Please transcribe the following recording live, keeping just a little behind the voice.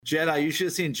Jedi, you should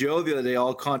have seen Joe the other day,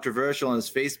 all controversial on his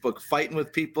Facebook, fighting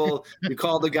with people. You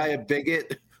called the guy a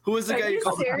bigot. Who was the guy you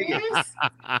called serious?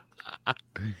 a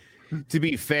bigot? To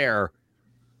be fair,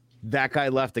 that guy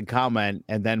left a comment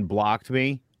and then blocked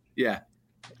me. Yeah.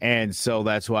 And so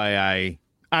that's why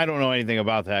I don't know anything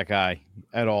about that guy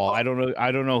at all. I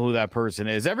don't know who that person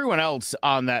is. Everyone else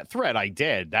on that thread I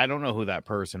did. I don't know who that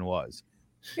person was.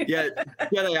 Yeah,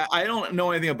 I don't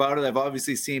know anything about it. I've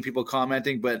obviously seen people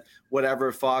commenting, but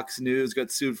whatever, Fox News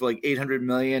got sued for like $800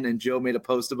 million, and Joe made a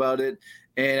post about it,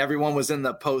 and everyone was in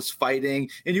the post fighting.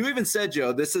 And you even said,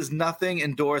 Joe, this is nothing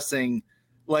endorsing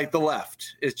like the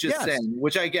left. It's just saying,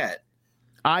 which I get.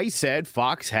 I said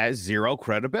Fox has zero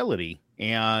credibility,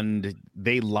 and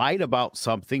they lied about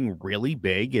something really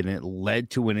big, and it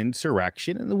led to an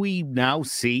insurrection. And we now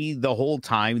see the whole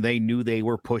time they knew they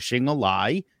were pushing a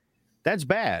lie. That's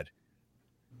bad.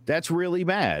 That's really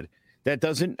bad. That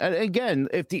doesn't, again,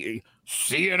 if the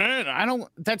CNN,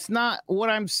 that's not what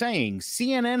I'm saying.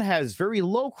 CNN has very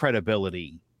low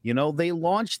credibility. You know, they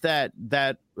launched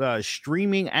that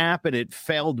streaming app and it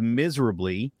failed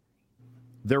miserably.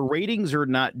 Their ratings are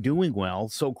not doing well.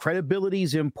 So credibility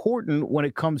is important when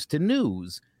it comes to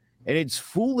news. And it's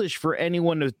foolish for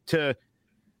anyone to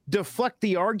deflect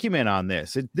the argument on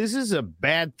this. This is a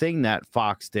bad thing that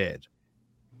Fox did.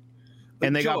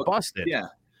 And they got busted. Yeah.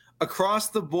 Across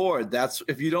the board, that's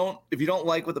if you don't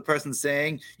like what the person's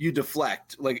saying, you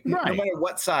deflect. Like no matter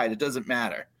what side, it doesn't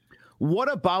matter.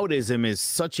 Whataboutism is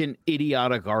such an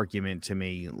idiotic argument to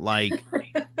me. Like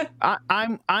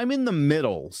I'm in the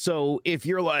middle. So if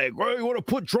you're like, well, you want to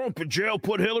put Trump in jail,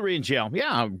 put Hillary in jail.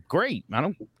 Yeah, great. I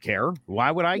don't care.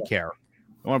 Why would I care?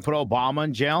 I want to put Obama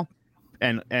in jail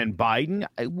and Biden,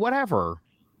 whatever.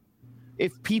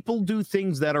 If people do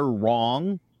things that are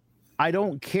wrong, I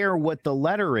don't care what the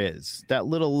letter is. That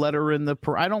little letter in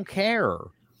I don't care.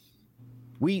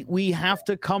 We have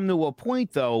to come to a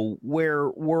point, though,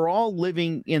 where we're all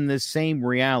living in the same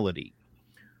reality.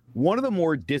 One of the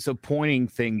more disappointing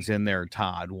things in there,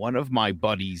 Todd, one of my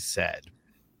buddies said,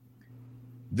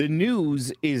 the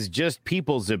news is just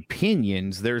people's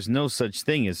opinions. There's no such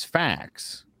thing as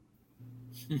facts.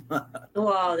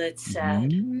 Wow, that's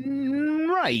sad.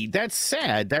 Right. That's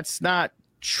sad. That's not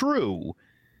true.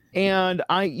 And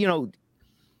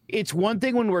it's one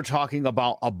thing when we're talking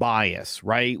about a bias,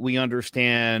 right? We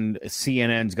understand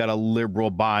CNN's got a liberal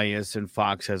bias and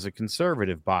Fox has a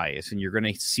conservative bias, and you're going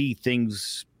to see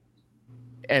things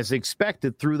as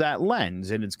expected through that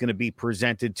lens, and it's going to be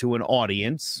presented to an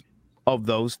audience of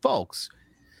those folks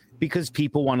because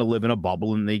people want to live in a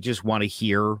bubble and they just want to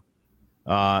hear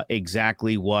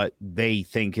exactly what they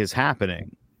think is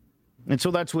happening. And so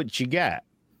that's what you get.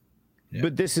 Yeah.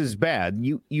 But this is bad.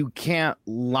 You can't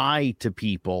lie to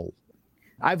people.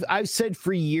 I've said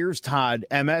for years, Todd,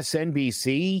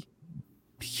 MSNBC,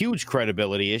 huge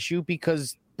credibility issue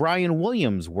because Brian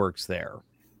Williams works there.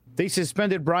 They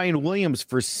suspended Brian Williams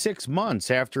for 6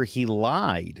 months after he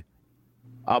lied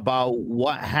about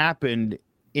what happened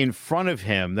in front of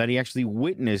him that he actually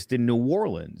witnessed in New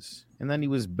Orleans. And then he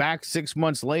was back 6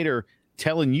 months later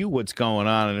telling you what's going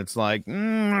on. And it's like,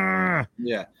 yeah,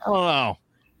 I don't know.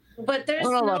 But there's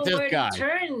nowhere to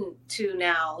turn to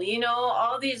now. You know,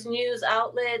 all these news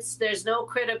outlets, there's no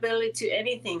credibility to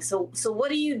anything. So what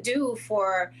do you do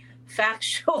for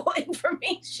factual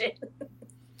information?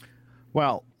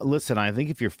 Well, listen, I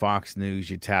think if you're Fox News,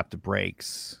 you tap the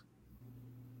brakes.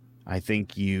 I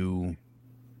think you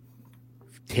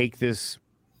take this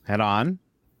head on.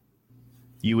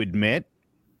 You admit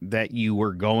that you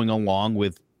were going along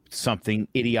with something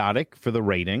idiotic for the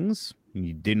ratings.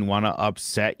 You didn't want to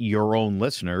upset your own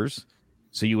listeners,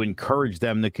 so you encouraged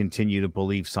them to continue to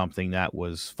believe something that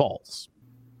was false.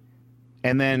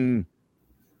 And then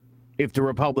if the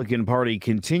Republican Party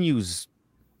continues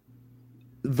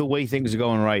the way things are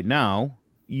going right now,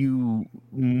 you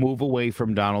move away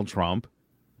from Donald Trump.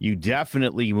 You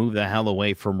definitely move the hell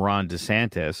away from Ron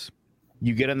DeSantis.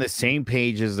 You get on the same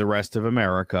page as the rest of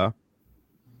America.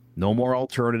 No more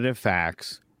alternative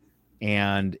facts.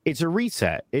 And it's a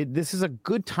reset. This is a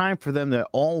good time for them to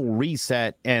all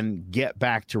reset and get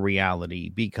back to reality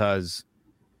because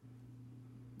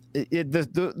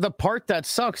the part that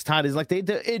sucks, Todd, is like they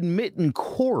admit in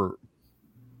court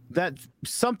that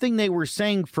something they were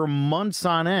saying for months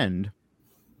on end,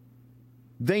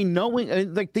 they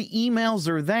knowing, like the emails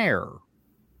are there.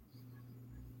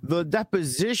 The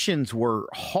depositions were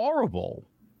horrible.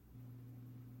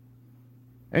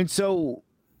 And so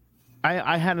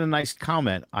I had a nice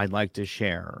comment I'd like to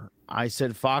share. I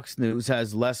said Fox News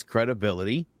has less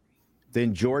credibility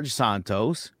than George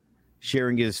Santos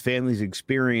sharing his family's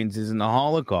experiences in the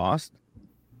Holocaust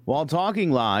while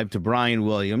talking live to Brian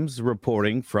Williams,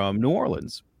 reporting from New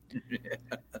Orleans.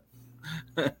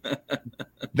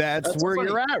 That's where funny.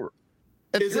 you're at.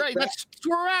 That's right. That's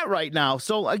where we're at right now.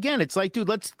 So again, it's like, dude,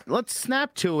 let's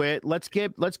snap to it. Let's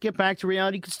get back to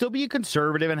reality. You can still be a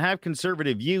conservative and have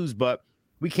conservative views, but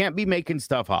we can't be making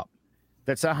stuff up.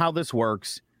 That's not how this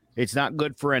works. It's not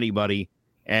good for anybody.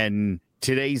 And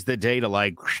today's the day to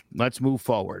let's move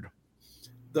forward.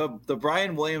 The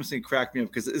Brian Williams thing cracked me up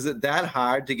because is it that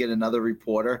hard to get another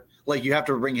reporter? Like you have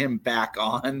to bring him back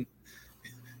on.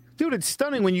 Dude, it's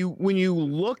stunning when you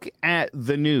look at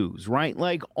the news, right?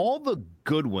 Like all the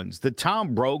good ones, the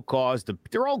Tom Brokaws,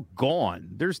 they're all gone.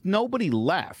 There's nobody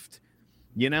left.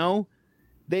 You know,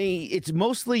 it's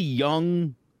mostly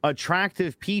young,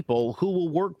 attractive people who will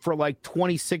work for like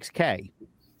 $26K.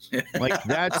 Like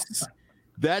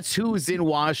that's who's in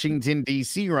Washington,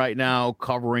 D.C. right now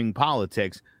covering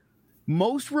politics.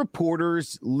 Most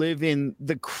reporters live in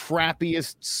the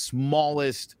crappiest,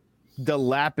 smallest,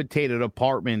 dilapidated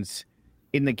apartments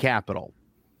in the Capitol.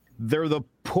 They're the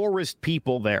poorest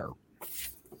people there.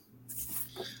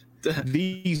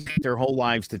 These their whole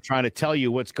lives to try to tell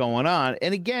you what's going on.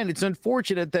 And again, it's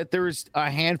unfortunate that there's a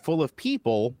handful of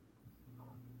people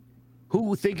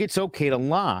who think it's okay to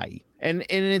lie. And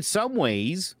in some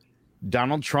ways,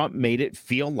 Donald Trump made it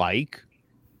feel like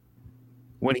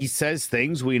when he says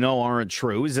things we know aren't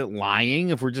true. Is it lying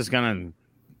if we're just going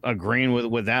to agree with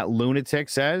what that lunatic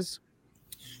says?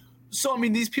 So, I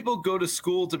mean, these people go to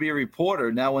school to be a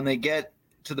reporter. Now, when they get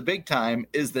to the big time,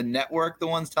 is the network the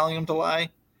ones telling them to lie?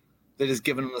 They're just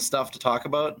giving them the stuff to talk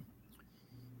about?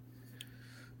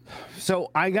 So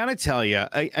I got to tell you,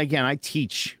 I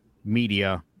teach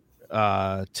media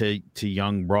to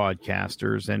young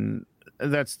broadcasters, and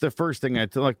that's the first thing I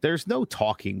tell. Like, there's no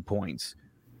talking points,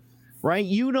 right?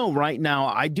 You know, right now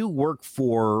I do work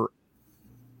for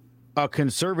a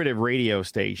conservative radio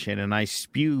station, and I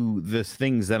spew the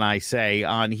things that I say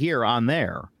on here, on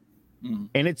there,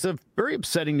 and it's very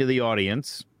upsetting to the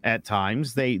audience at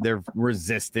times. They're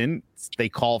resistant. They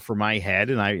call for my head,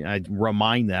 and I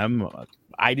remind them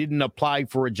I didn't apply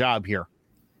for a job here.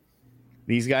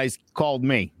 These guys called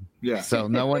me. Yeah. So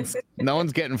no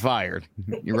one's getting fired.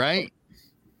 You're right.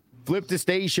 Flip the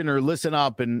station or listen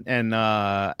up and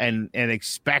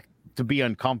expect to be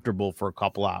uncomfortable for a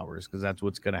couple hours, because that's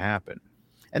what's going to happen.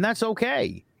 And that's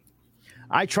okay.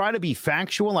 I try to be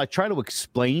factual. I try to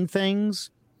explain things.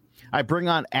 I bring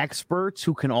on experts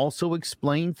who can also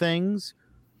explain things.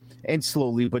 And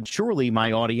slowly but surely,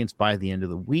 my audience, by the end of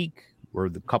the week or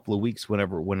the couple of weeks,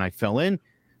 when I fell in,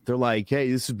 they're like, hey,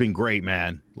 this has been great,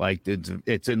 man. Like,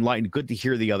 it's enlightening. Good to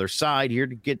hear the other side here,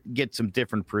 to get some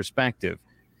different perspective.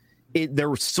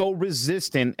 They're so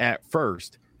resistant at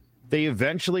first. They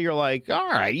eventually are like, all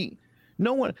right.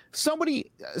 Somebody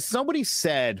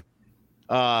said,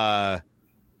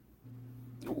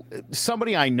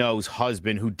 somebody I know's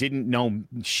husband who didn't know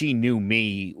she knew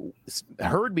me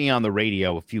heard me on the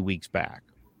radio a few weeks back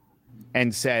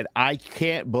and said, I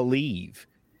can't believe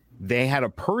they had a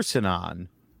person on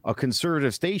a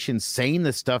conservative station saying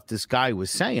the stuff this guy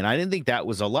was saying. I didn't think that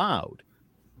was allowed.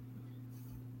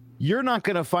 You're not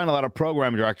going to find a lot of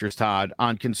program directors, Todd,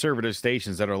 on conservative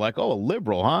stations that are like, oh, a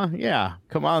liberal, huh? Yeah,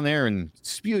 come on there and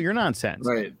spew your nonsense.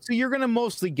 Right. So you're going to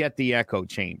mostly get the echo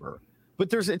chamber.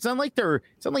 But it's not like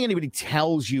anybody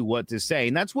tells you what to say.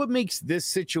 And that's what makes this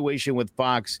situation with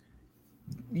Fox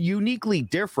uniquely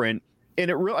different. And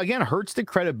it again hurts the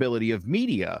credibility of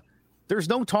media. There's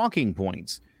no talking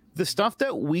points. The stuff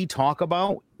that we talk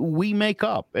about, we make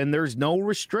up, and there's no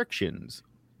restrictions.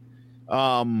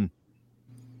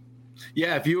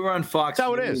 Yeah, if you were on Fox That's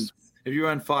how News, it is. If you were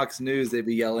on Fox News, they'd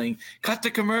be yelling, cut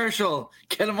the commercial,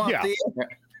 get them off the air.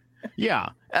 Yeah,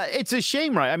 it's a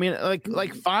shame, right? I mean,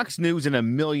 like Fox News in a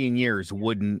million years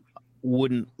wouldn't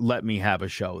let me have a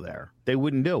show there. They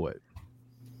wouldn't do it.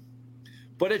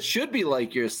 But it should be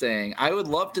like you're saying. I would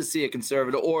love to see a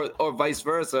conservative or vice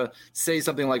versa say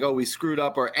something like, oh, we screwed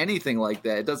up, or anything like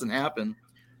that. It doesn't happen.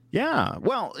 Yeah.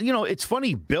 Well, it's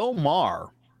funny. Bill Maher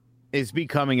is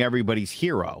becoming everybody's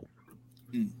hero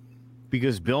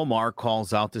because Bill Maher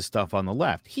calls out this stuff on the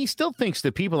left. He still thinks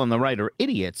the people on the right are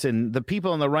idiots, and the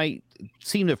people on the right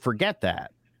seem to forget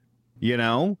that,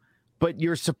 but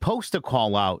you're supposed to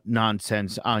call out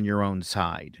nonsense on your own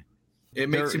side. It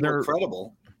makes you more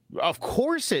credible. Of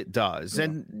course it does. Yeah.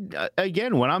 And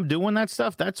again, when I'm doing that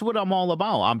stuff, that's what I'm all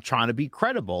about. I'm trying to be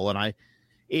credible. And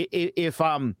if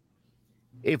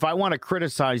I want to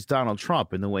criticize Donald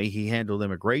Trump in the way he handled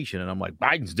immigration, and I'm like,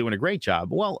 Biden's doing a great job,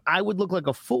 well, I would look like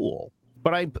a fool.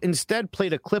 But I instead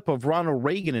played a clip of Ronald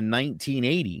Reagan in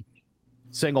 1980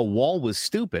 saying a wall was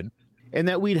stupid. and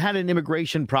that we'd had an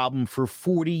immigration problem for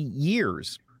 40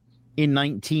 years in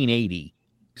 1980.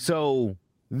 So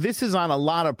this is on a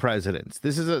lot of presidents.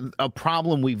 This is a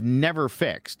problem we've never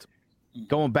fixed,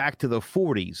 going back to the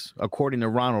 40s, according to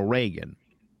Ronald Reagan.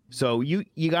 So you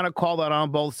got to call that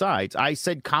on both sides. I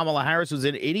said Kamala Harris was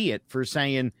an idiot for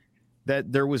saying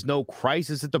that there was no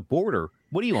crisis at the border.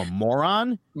 What are you, a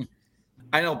moron?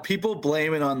 I know people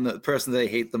blame it on the person they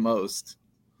hate the most.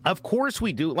 Of course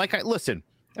we do. Listen,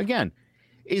 again,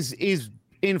 is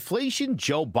inflation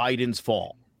Joe Biden's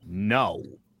fault? No.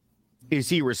 Is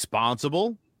he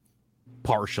responsible?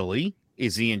 Partially.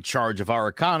 Is he in charge of our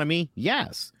economy?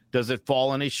 Yes. Does it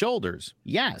fall on his shoulders?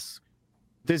 Yes.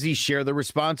 Does he share the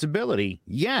responsibility?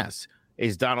 Yes.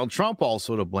 Is Donald Trump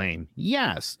also to blame?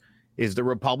 Yes. Is the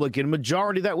Republican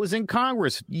majority that was in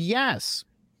Congress? Yes.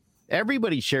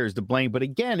 Everybody shares the blame, but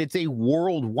again, it's a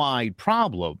worldwide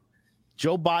problem.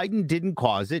 Joe Biden didn't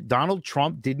cause it. Donald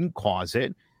Trump didn't cause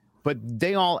it, but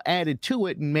they all added to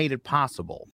it and made it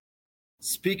possible.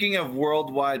 Speaking of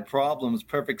worldwide problems,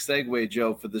 perfect segue,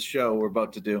 Joe, for the show we're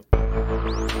about to do.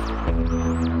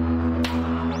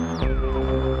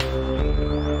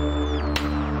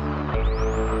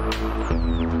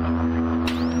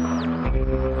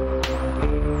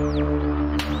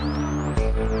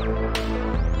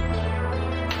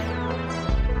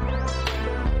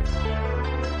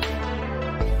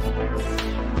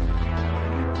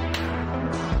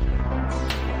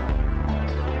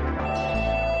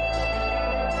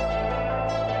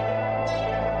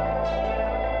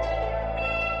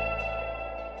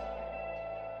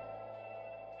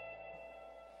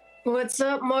 What's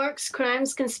up, Marks,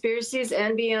 Crimes, Conspiracies,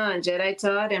 and Beyond? Jedi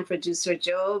Todd and producer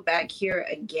Joe back here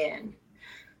again.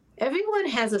 Everyone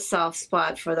has a soft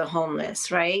spot for the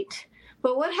homeless, right?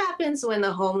 But what happens when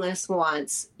the homeless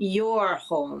wants your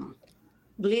home?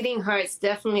 Bleeding hearts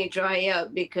definitely dry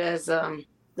up because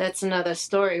that's another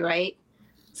story, right?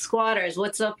 Squatters,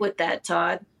 what's up with that,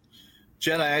 Todd?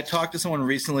 Jedi, I talked to someone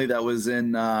recently that was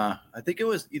in, I think it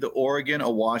was either Oregon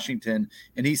or Washington,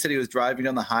 and he said he was driving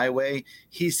down the highway.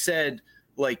 He said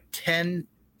like 10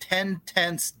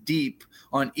 tents deep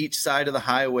on each side of the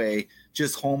highway,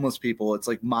 just homeless people. It's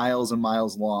like miles and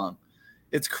miles long.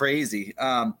 It's crazy.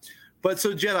 But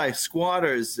so Jedi,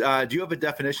 squatters, do you have a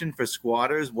definition for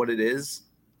squatters, what it is?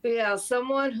 Yeah,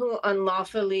 someone who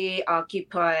unlawfully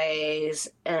occupies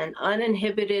an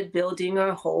uninhibited building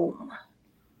or home.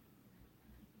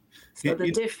 So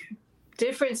the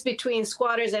difference between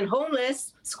squatters and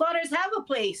homeless, squatters have a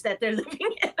place that they're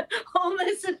living in.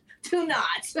 Homeless do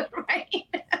not, right?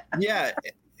 Yeah.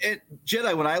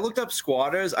 Jedi, when I looked up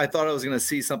squatters, I thought I was going to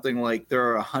see something like there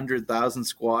are 100,000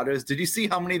 squatters. Did you see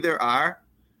how many there are?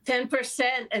 10%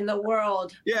 in the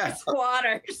world are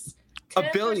squatters. 1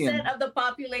 billion of the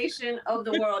population of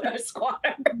the world are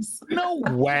squatters. No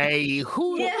way.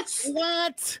 Who? Yes.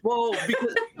 What? Well,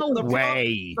 because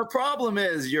the problem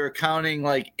is you're counting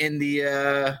like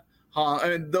India,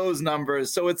 those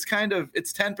numbers. So it's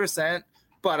 10%,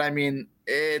 but I mean,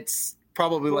 it's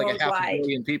probably like a 500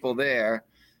 million people there.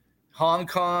 Hong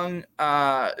Kong,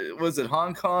 was it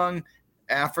Hong Kong,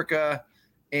 Africa,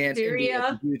 and Syria? India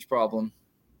is a huge problem.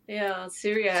 Yeah,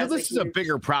 Syria. So this is a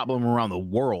bigger problem around the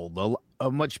world,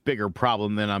 a much bigger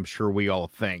problem than I'm sure we all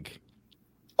think.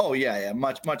 Oh, yeah,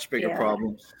 much bigger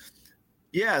problem.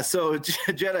 Yeah, so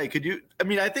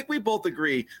Jedi, I think we both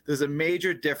agree there's a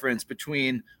major difference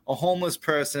between a homeless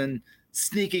person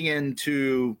sneaking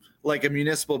into like a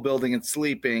municipal building and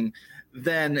sleeping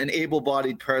than an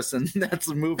able-bodied person that's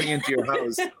moving into your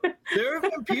house. There have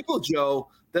been people, Joe,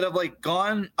 that have like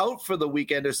gone out for the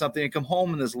weekend or something and come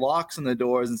home and there's locks on the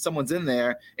doors and someone's in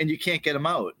there and you can't get them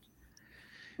out.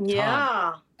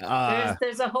 Yeah.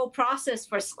 There's a whole process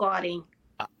for squatting.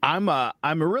 I'm a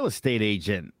real estate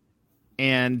agent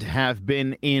and have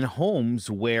been in homes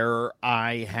where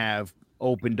I have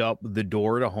opened up the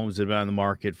door to homes that have been on the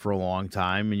market for a long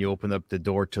time, and you open up the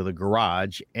door to the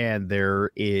garage and there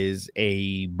is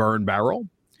a burn barrel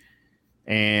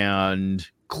and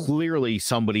clearly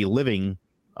somebody living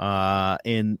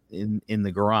in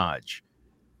the garage.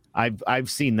 I've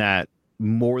seen that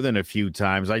more than a few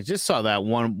times. I just saw that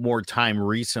one more time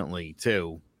recently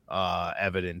too.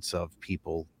 Evidence of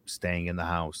people staying in the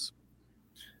house.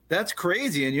 That's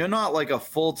crazy. And you're not like a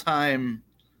full-time,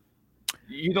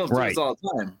 you don't do this all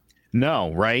the time.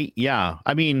 No, right? Yeah.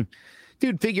 I mean,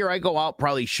 dude, figure I go out,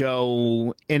 probably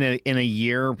show in a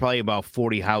year, probably about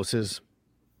 40 houses.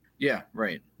 Yeah,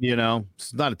 right. You know,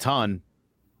 it's not a ton.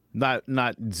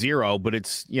 Not zero, but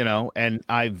it's, you know, and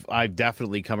I've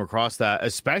definitely come across that,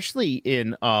 especially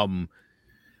in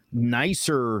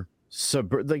nicer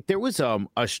like there was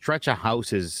a stretch of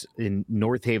houses in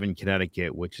North Haven,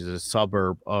 Connecticut, which is a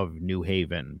suburb of New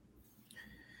Haven,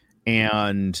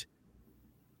 and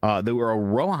there were a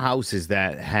row of houses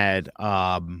that had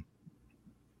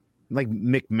like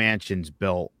McMansions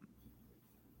built,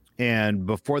 and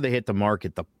before they hit the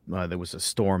market, there was a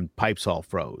storm, pipes all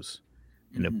froze,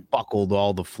 and it buckled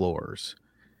all the floors.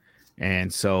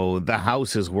 And so the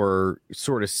houses were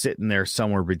sort of sitting there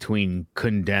somewhere between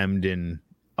condemned and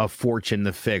a fortune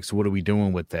to fix. What are we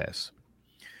doing with this?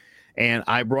 And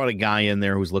I brought a guy in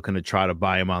there who was looking to try to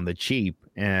buy them on the cheap.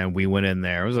 And we went in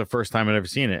there. It was the first time I'd ever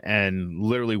seen it. And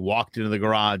literally walked into the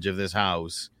garage of this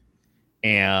house.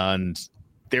 And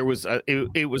there was,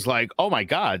 it was like, oh my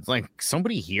God, like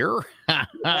somebody here?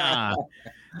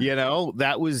 You know,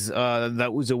 that was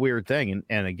a weird thing.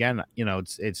 And again, you know,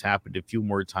 it's happened a few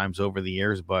more times over the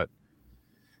years, but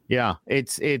yeah,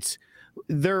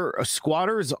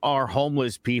 squatters are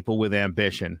homeless people with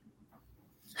ambition.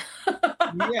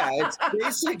 Yeah, it's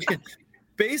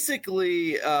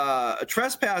basically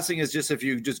trespassing is just if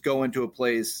you just go into a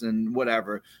place and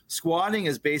whatever. Squatting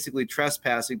is basically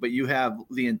trespassing, but you have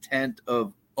the intent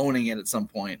of owning it at some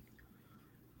point.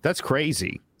 That's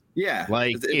crazy. Yeah,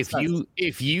 like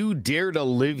if you dare to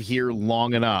live here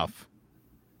long enough,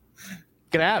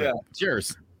 get out of it. It's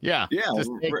yours. Yeah,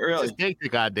 just take the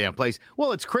goddamn place.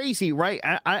 Well, it's crazy, right?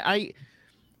 I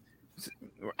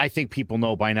think people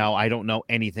know by now. I don't know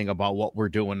anything about what we're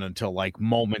doing until like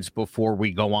moments before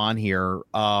we go on here.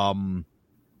 So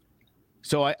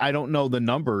I don't know the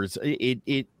numbers.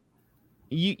 You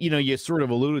know, you sort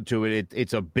of alluded to it.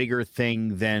 It's a bigger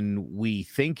thing than we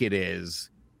think it is.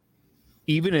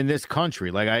 Even in this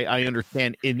country, like I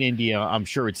understand in India, I'm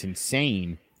sure it's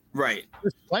insane. Right.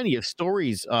 There's plenty of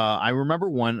stories. I remember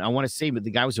one, I want to say, but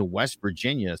the guy was in West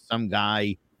Virginia. Some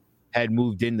guy had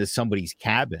moved into somebody's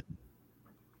cabin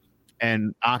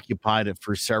and occupied it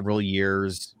for several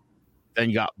years,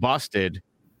 then got busted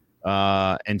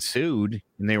and sued.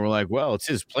 And they were like, well, it's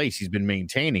his place. He's been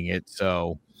maintaining it.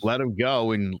 So let him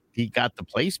go. And he got the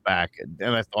place back.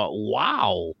 And I thought,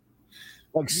 wow.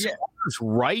 Like squatters'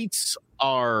 rights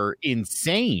are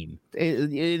insane.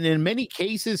 In many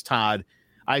cases, Todd,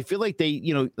 I feel like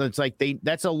it's like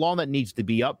that's a law that needs to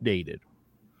be updated.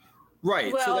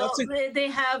 Right. Well, so they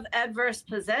have adverse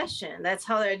possession. That's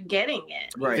how they're getting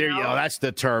it. Right. There you go. That's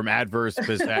the term, adverse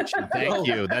possession. Thank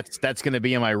you. That's going to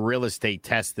be in my real estate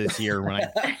test this year when I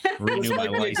renew my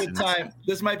license.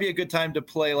 This might be a good time to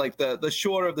play like the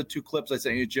shorter of the two clips I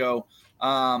sent you, Joe.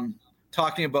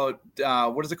 Talking about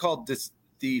what is it called?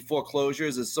 The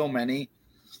foreclosures. There's so many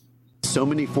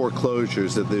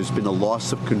foreclosures that there's been a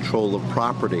loss of control of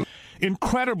property.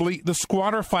 Incredibly, the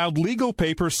squatter filed legal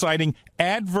papers citing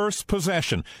adverse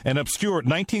possession, an obscure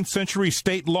 19th century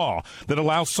state law that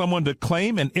allows someone to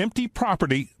claim an empty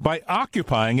property by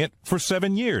occupying it for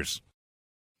 7 years.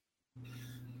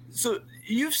 So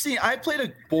I played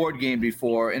a board game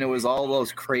before, and it was all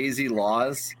those crazy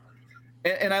laws.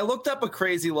 And I looked up a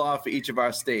crazy law for each of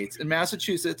our states. In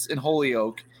Massachusetts, in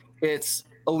Holyoke, it's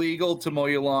illegal to mow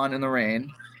your lawn in the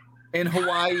rain. In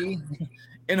Hawaii,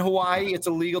 it's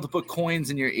illegal to put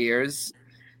coins in your ears.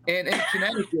 And in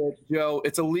Connecticut, Joe,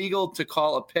 it's illegal to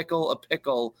call a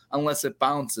pickle unless it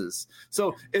bounces.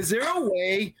 So is there a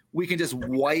way we can just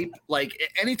wipe like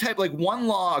any type, like one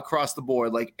law across the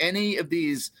board, like any of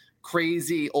these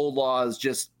crazy old laws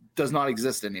just does not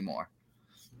exist anymore?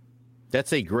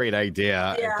 That's a great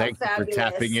idea. Yeah, thank you for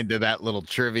tapping into that little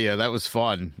trivia. That was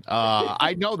fun.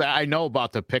 I know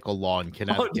about the pickle law in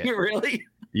Connecticut. Oh, do you really?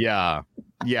 Yeah,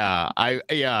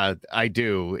 I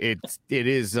do. It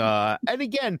is. And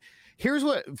again, here's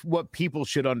what people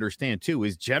should understand too: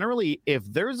 is generally if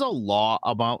there's a law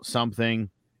about something,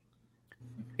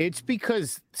 it's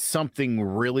because something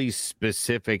really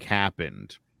specific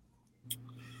happened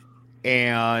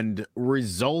and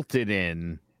resulted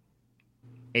in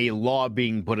a law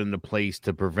being put into place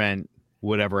to prevent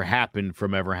whatever happened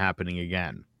from ever happening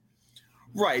again.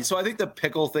 Right. So I think the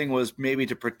pickle thing was maybe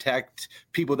to protect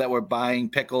people that were buying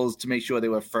pickles to make sure they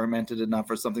were fermented enough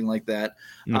or something like that.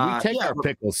 We take our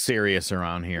pickles serious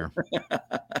around here.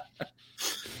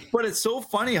 But it's so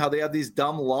funny how they have these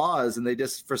dumb laws and they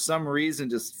just, for some reason,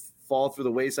 just fall through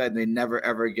the wayside and they never,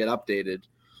 ever get updated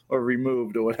or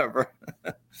removed or whatever.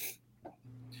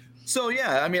 So,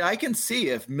 yeah, I mean, I can see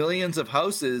if millions of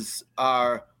houses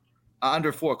are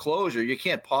under foreclosure, you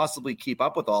can't possibly keep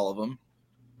up with all of them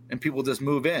and people just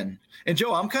move in. And,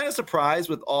 Joe, I'm kind of surprised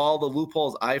with all the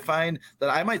loopholes I find that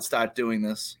I might start doing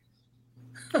this.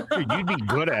 Dude, you'd be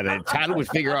good at it. Todd would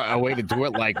figure out a way to do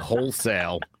it like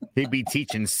wholesale. He'd be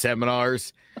teaching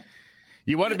seminars.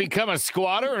 You want to become a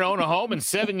squatter and own a home in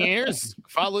 7 years?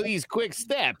 Follow these quick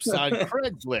steps on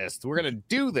Craigslist. We're going to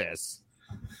do this.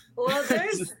 Well,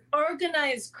 there's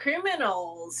organized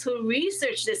criminals who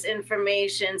research this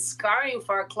information, scarring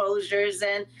foreclosures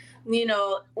and,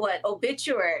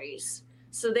 obituaries.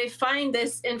 So they find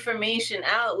this information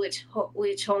out, which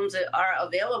homes are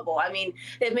available. I mean,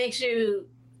 it makes you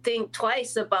think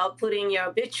twice about putting your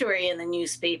obituary in the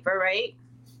newspaper, right?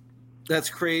 That's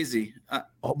crazy.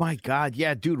 Oh my God.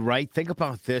 Yeah, dude, right? Think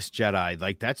about this, Jedi.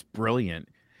 Like, that's brilliant.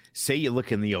 Say you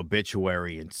look in the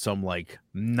obituary and some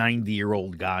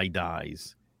 90-year-old guy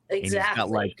dies. Exactly.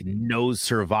 And he's got no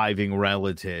surviving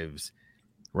relatives,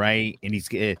 right? And he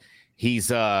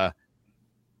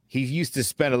used to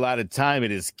spend a lot of time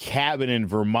at his cabin in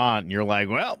Vermont. And you're like,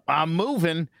 well, I'm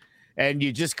moving. And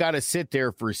you just got to sit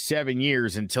there for 7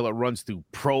 years until it runs through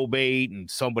probate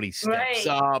and somebody steps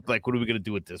up. Like, what are we going to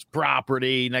do with this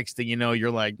property? Next thing you know,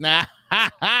 you're like, nah,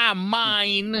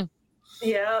 mine.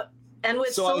 Yeah. And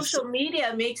with social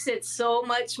media, makes it so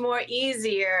much more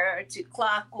easier to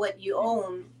clock what you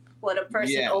own, what a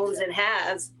person owns and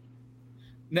has.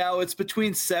 Now, it's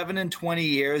between 7 and 20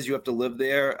 years you have to live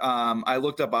there. I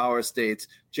looked up our states.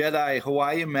 Jedi,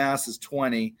 Hawaii and Mass is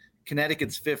 20.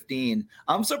 Connecticut's 15.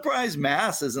 I'm surprised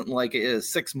Mass isn't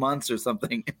 6 months or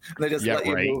something. They just let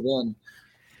you move in.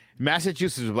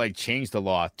 Massachusetts would change the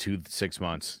law to 6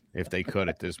 months if they could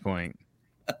at this point.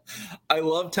 I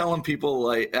love telling people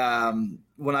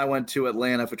when I went to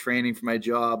Atlanta for training for my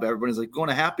job, everybody's like, going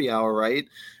to happy hour, right?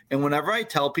 And whenever I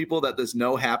tell people that there's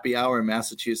no happy hour in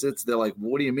Massachusetts, they're like,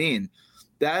 what do you mean?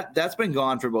 That's been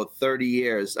gone for about 30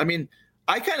 years. I mean,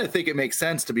 I kind of think it makes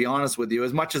sense, to be honest with you.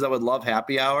 As much as I would love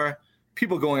happy hour,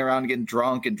 people going around getting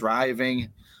drunk and driving.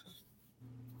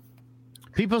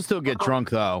 People still get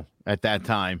drunk, though, at that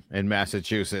time in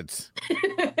Massachusetts.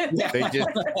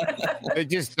 They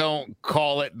just don't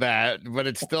call it that, but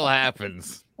it still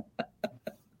happens.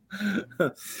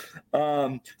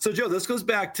 So, Joe, this goes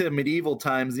back to medieval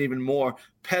times and even more.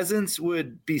 Peasants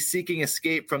would be seeking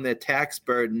escape from their tax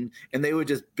burden, and they would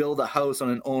just build a house on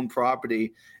an owned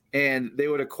property, and they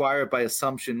would acquire it by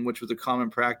assumption, which was a common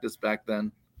practice back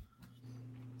then.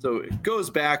 So it goes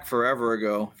back forever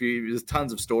ago. There's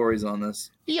tons of stories on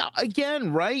this. Yeah,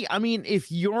 again, right? I mean,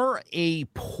 if you're a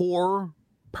poor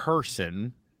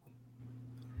person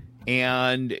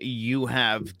and you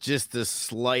have just the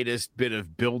slightest bit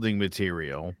of building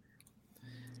material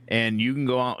and you can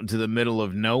go out into the middle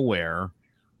of nowhere,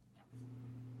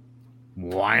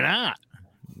 why not?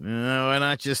 Why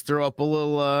not just throw up a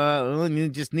little, you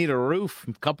just need a roof,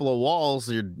 a couple of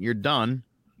walls, you're done.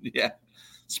 Yeah.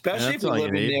 Especially if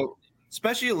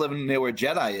you're living near where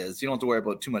Jedi is. You don't have to worry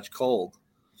about too much cold.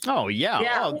 Oh, yeah.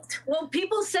 Yeah. Well,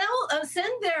 people send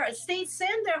their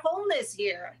homeless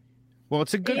here. Well,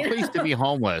 it's a good place to be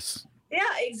homeless. Yeah,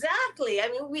 exactly. I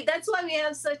mean, that's why we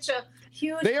have such a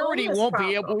huge. They already won't problem.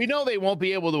 be able. We know they won't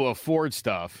be able to afford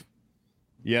stuff.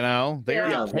 They already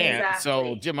can't. Exactly.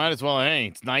 So you might as well. Hey,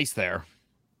 it's nice there.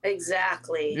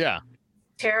 Exactly. Yeah.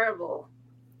 Terrible.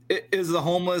 Is the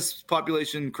homeless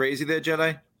population crazy there,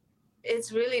 Jedi?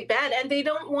 It's really bad, and they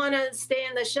don't want to stay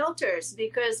in the shelters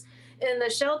because in the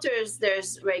shelters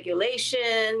there's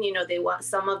regulation.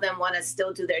 Some of them want to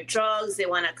still do their drugs. They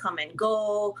want to come and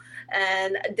go,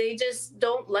 and they just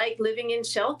don't like living in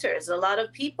shelters. A lot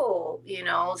of people,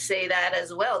 say that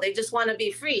as well. They just want to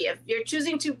be free. If you're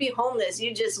choosing to be homeless,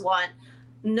 you just want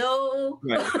no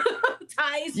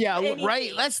ties. Yeah,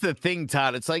 right. That's the thing,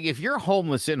 Todd. It's like if you're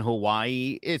homeless in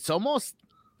Hawaii, it's almost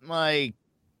like,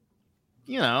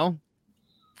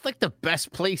 it's like the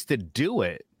best place to do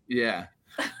it. Yeah.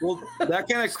 Well, that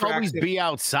kind of always be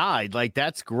outside. Like,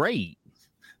 that's great.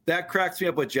 That cracks me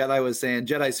up what Jedi was saying.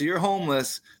 Jedi, so you're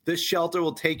homeless. This shelter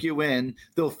will take you in.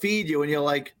 They'll feed you, and you're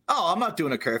like, oh, I'm not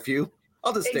doing a curfew.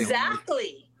 I'll just stay home.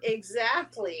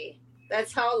 Exactly.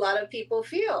 That's how a lot of people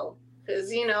feel. Because,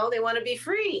 they want to be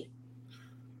free.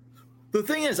 The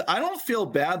thing is, I don't feel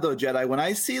bad, though, Jedi. When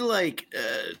I see,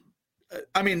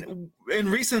 in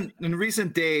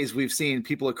recent days, we've seen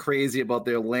people are crazy about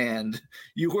their land.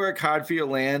 You work hard for your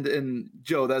land, and,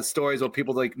 Joe, that story is about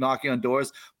people, knocking on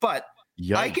doors. But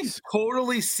yikes. I can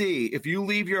totally see if you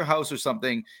leave your house or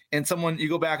something, and you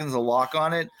go back and there's a lock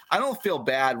on it, I don't feel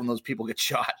bad when those people get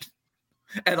shot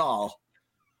at all.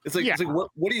 It's like,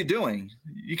 what are you doing?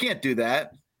 You can't do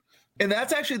that. And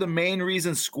that's actually the main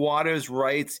reason squatters'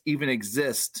 rights even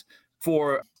exist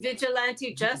for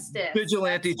vigilante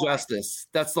justice.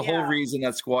 That's the whole reason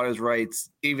that squatters' rights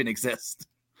even exist.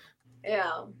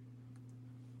 Yeah.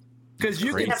 Because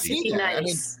you can see that.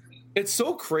 Nice. I mean, it's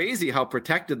so crazy how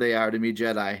protected they are to me,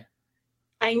 Jedi.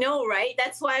 I know, right?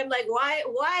 That's why I'm like,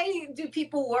 why do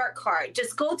people work hard?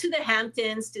 Just go to the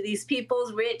Hamptons, to these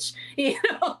people's rich,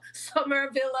 summer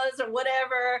villas or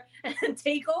whatever, and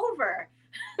take over.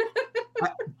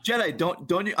 Jedi,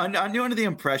 don't you? Aren't you under the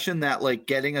impression that like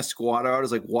getting a squatter out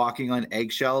is like walking on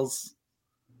eggshells?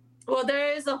 Well,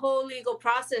 there is a whole legal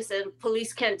process, and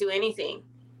police can't do anything.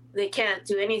 They can't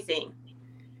do anything.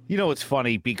 You know, it's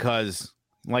funny because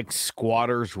like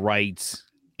squatters' rights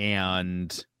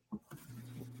and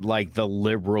like the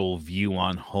liberal view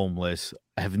on homeless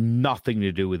have nothing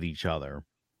to do with each other,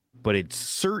 but it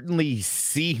certainly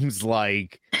seems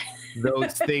like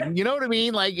those things, you know what I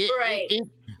mean? Like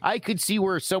I could see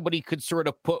where somebody could sort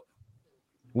of put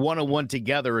one and one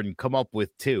together and come up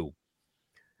with two.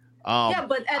 Yeah,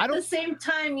 but at the same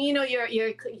time, you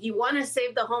want to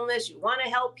save the homeless, you want to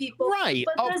help people, right?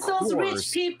 But there's those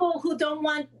rich people who don't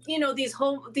want, these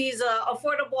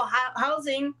affordable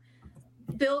housing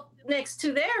built next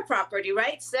to their property,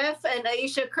 right? Steph and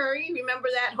Aisha Curry, remember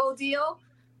that whole deal?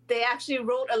 They actually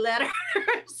wrote a letter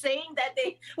saying that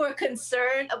they were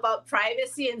concerned about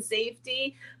privacy and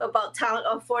safety, about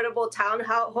affordable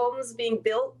townhomes being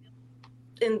built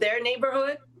in their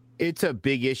neighborhood. It's a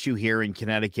big issue here in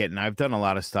Connecticut, and I've done a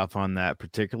lot of stuff on that,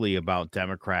 particularly about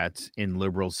Democrats in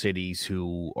liberal cities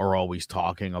who are always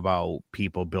talking about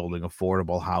people building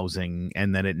affordable housing,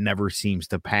 and then it never seems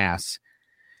to pass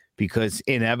because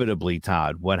inevitably,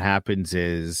 Todd, what happens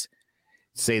is,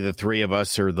 say the three of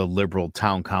us are the liberal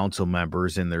town council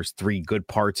members, and there's three good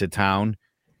parts of town.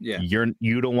 Yeah,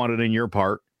 you don't want it in your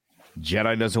part.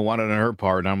 Jedi doesn't want it in her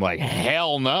part. And I'm like,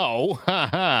 hell no.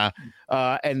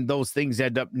 And those things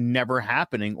end up never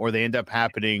happening, or they end up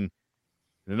happening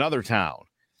in another town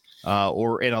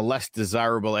or in a less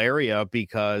desirable area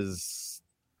because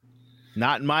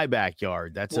not in my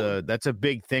backyard. That's a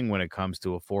big thing when it comes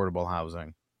to affordable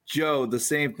housing. Joe, the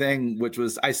same thing, which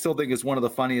was, I still think is one of the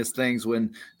funniest things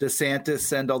when DeSantis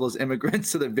send all those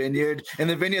immigrants to the vineyard, and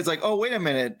the vineyard's like, oh, wait a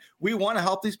minute. We want to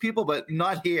help these people, but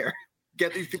not here.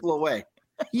 Get these people away.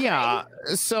 Yeah.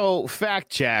 So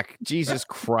fact check. Jesus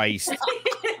Christ.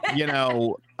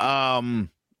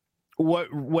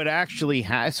 What actually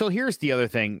has. So here's the other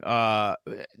thing.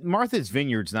 Martha's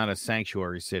Vineyard's not a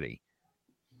sanctuary city.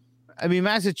 I mean,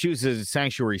 Massachusetts is a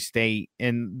sanctuary state,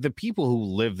 and the people who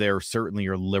live there certainly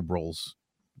are liberals,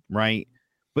 right?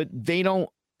 But they don't,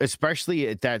 especially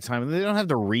at that time, they don't have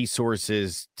the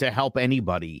resources to help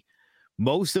anybody.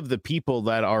 Most of the people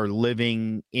that are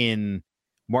living in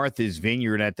Martha's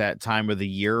Vineyard at that time of the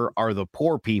year are the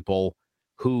poor people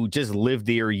who just live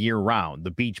there year round,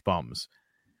 the beach bums,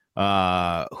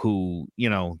 who,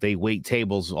 they wait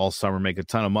tables all summer, make a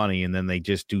ton of money, and then they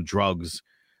just do drugs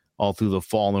all through the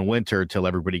fall and winter till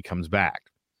everybody comes back.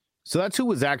 So that's who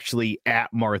was actually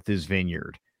at Martha's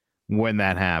Vineyard when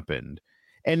that happened.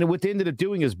 And what they ended up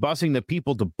doing is busing the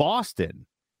people to Boston,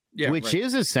 which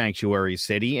is a sanctuary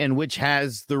city and which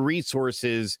has the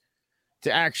resources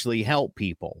to actually help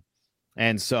people.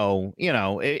 And so,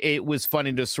 it was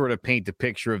funny to sort of paint the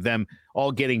picture of them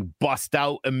all getting bussed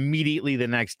out immediately the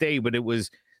next day, but it was,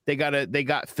 they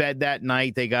got fed that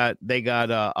night. They got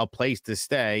a place to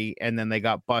stay, and then they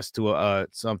got bussed to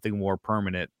something more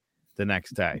permanent the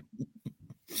next day.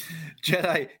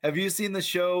 Jedi, have you seen the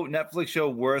Netflix show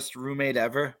Worst Roommate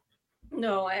Ever?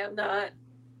 No, I have not.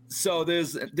 So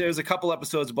there's a couple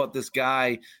episodes about this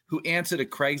guy who answered a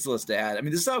Craigslist ad. I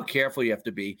mean, this is how careful you have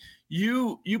to be.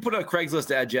 You put a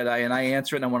Craigslist ad, Jedi, and I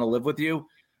answer it and I want to live with you.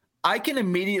 I can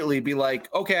immediately be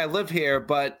like, okay, I live here,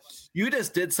 but you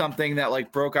just did something that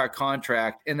like broke our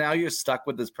contract, and now you're stuck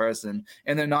with this person,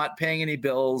 and they're not paying any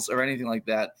bills or anything like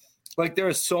that. Like, there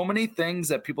are so many things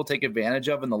that people take advantage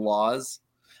of in the laws.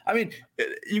 I mean,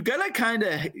 you got to kind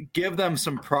of give them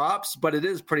some props, but it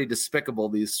is pretty despicable,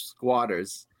 these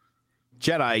squatters.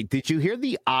 Jedi, did you hear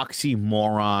the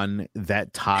oxymoron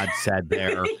that Todd said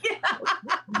there? Yeah.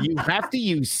 You have to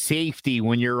use safety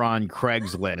when you're on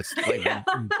Craigslist.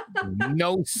 Like,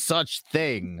 no such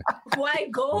thing. Why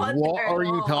go on what there? What are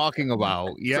you talking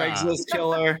about? Yeah. Craigslist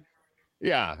killer.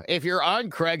 Yeah. If you're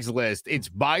on Craigslist, it's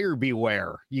buyer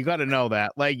beware. You got to know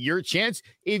that. Like, your chance,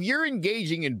 if you're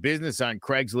engaging in business on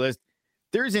Craigslist,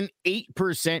 there's an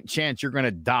 8% chance you're going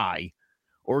to die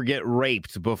or get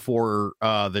raped before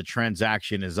the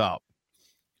transaction is up.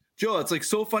 Joe, it's like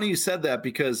so funny you said that,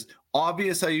 because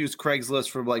obvious I use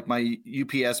Craigslist for like my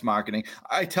UPS marketing.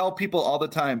 I tell people all the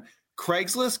time,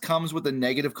 Craigslist comes with a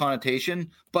negative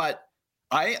connotation, but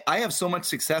I have so much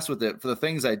success with it for the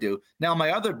things I do. Now,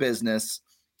 my other business,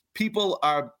 people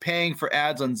are paying for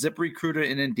ads on ZipRecruiter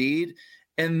and Indeed,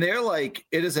 and they're like,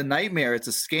 it is a nightmare. It's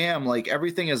a scam. Like,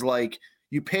 everything is like,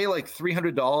 you pay like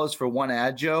 $300 for one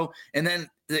ad, Joe, and then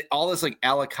all this like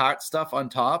a la carte stuff on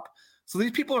top. So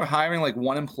these people are hiring like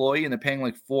one employee and they're paying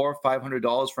like $400 or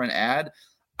 $500 for an ad.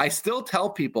 I still tell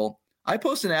people, I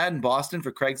post an ad in Boston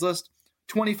for Craigslist,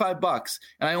 $25,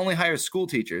 and I only hire school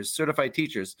teachers, certified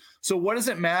teachers. So what does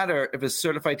it matter if a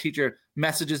certified teacher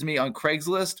messages me on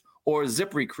Craigslist or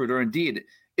ZipRecruiter or Indeed?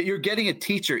 You're getting a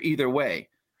teacher either way.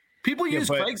 People use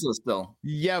Craigslist still.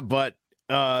 Yeah, but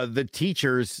the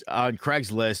teachers on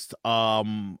Craigslist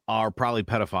are probably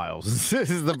pedophiles.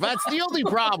 That's the only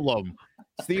problem.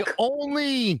 It's the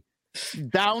only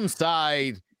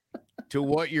downside to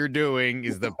what you're doing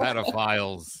is the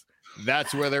pedophiles.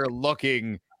 That's where they're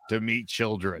looking to meet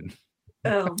children.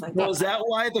 Oh my God. Well, is that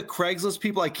why the Craigslist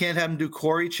people, I can't have them do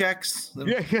Corey checks?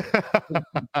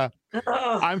 Yeah.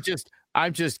 I'm just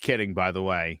kidding, by the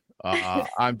way.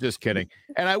 I'm just kidding.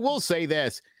 And I will say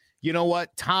this, you know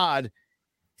what, Todd,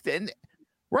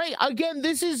 right, again,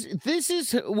 this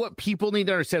is what people need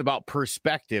to understand about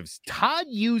perspectives. Todd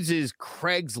uses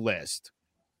Craigslist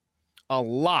a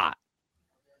lot.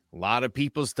 A lot of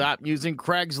people stopped using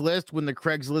Craigslist when the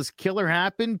Craigslist killer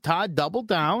happened. Todd doubled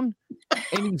down,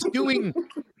 and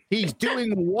he's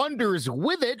doing wonders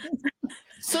with it.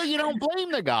 So you don't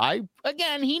blame the guy.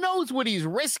 Again, he knows what he's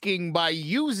risking by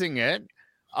using it.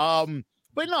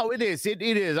 But no, it is.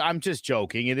 I'm just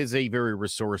joking. It is a very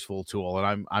resourceful tool,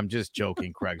 and I'm just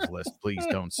joking. Craigslist, please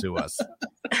don't sue us.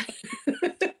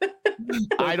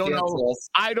 I don't know.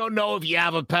 I don't know if you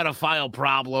have a pedophile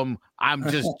problem. I'm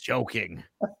just joking.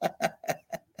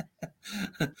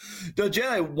 So,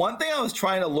 Jedi, one thing I was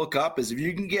trying to look up is if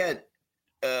you can get.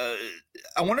 I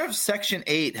wonder if Section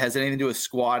 8 has anything to do with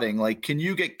squatting. Like, can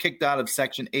you get kicked out of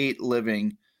Section 8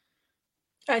 living?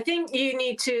 I think you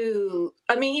need to.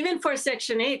 I mean, even for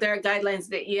Section 8, there are guidelines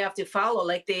that you have to follow.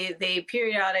 Like they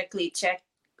periodically check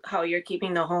how you're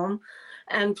keeping the home.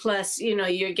 And plus,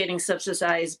 you're getting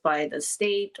subsidized by the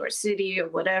state or city or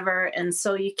whatever. And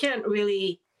so you can't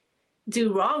really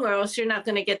do wrong or else you're not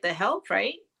going to get the help,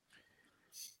 right?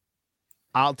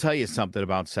 I'll tell you something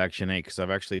about Section 8 because I've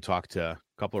actually talked to a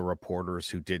couple of reporters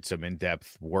who did some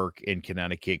in-depth work in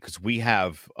Connecticut because we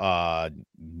have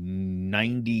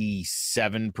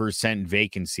 97%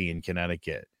 vacancy in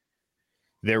Connecticut.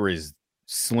 There is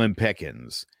slim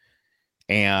pickings.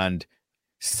 And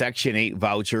Section 8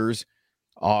 vouchers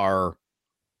are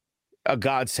a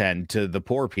godsend to the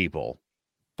poor people,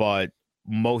 but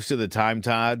most of the time,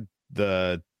 Todd,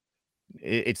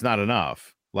 it's not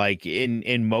enough. Like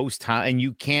in most time, and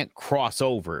you can't cross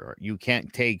over. You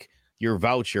can't take your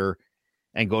voucher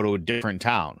and go to a different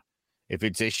town. If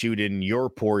it's issued in your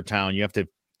poor town, you have to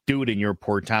do it in your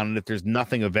poor town. And if there's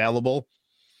nothing available,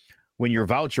 when your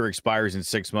voucher expires in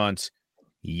 6 months,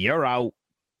 you're out.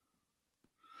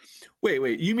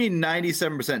 Wait. You mean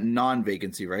 97%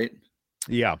 non-vacancy, right?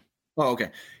 Yeah. Oh,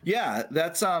 okay. Yeah,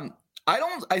 that's I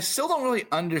still don't really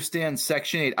understand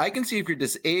Section 8. I can see if you're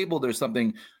disabled or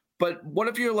something, but what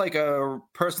if you're like a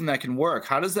person that can work?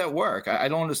 How does that work? I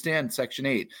don't understand Section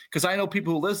 8 because I know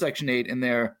people who live Section 8 and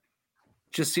they're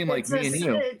just seem like me and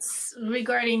you. It's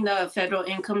regarding the federal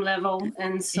income level,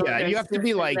 and so yeah, you have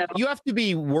to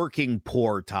be working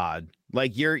poor, Todd.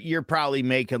 Like you're probably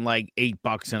making like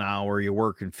 $8 an hour. You're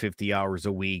working 50 hours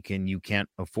a week, and you can't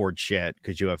afford shit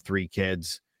because you have 3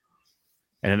 kids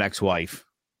and an ex-wife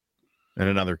and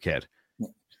another kid.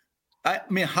 I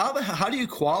mean, how do you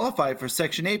qualify for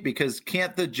Section 8? Because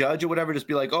can't the judge or whatever just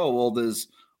be like, oh, well, there's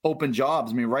open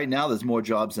jobs? I mean, right now there's more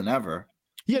jobs than ever.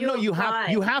 Yeah, you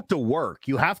have to work.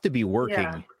 You have to be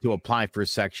working to apply for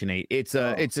Section 8. It's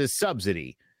a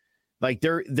subsidy. Like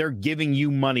they're giving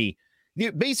you money.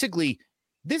 Basically,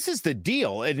 this is the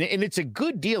deal, and it's a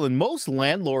good deal. And most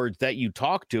landlords that you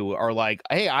talk to are like,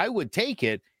 hey, I would take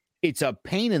it. It's a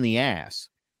pain in the ass.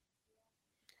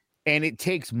 And it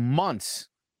takes months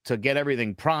to get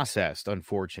everything processed,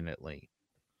 unfortunately.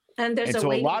 And there's a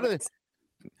lot of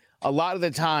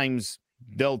the times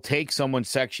they'll take someone's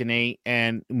Section 8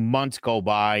 and months go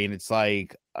by and it's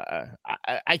like,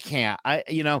 I can't.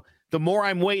 The more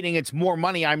I'm waiting, it's more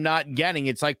money I'm not getting.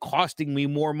 It's like costing me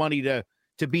more money to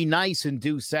be nice and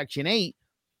do Section 8.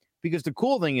 Because the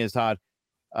cool thing is, Todd,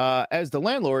 as the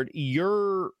landlord,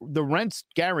 the rent's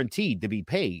guaranteed to be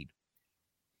paid.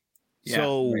 Yeah,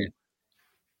 so right.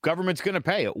 Government's going to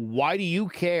pay it. Why do you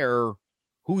care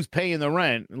who's paying the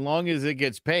rent as long as it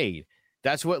gets paid?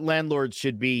 That's what landlords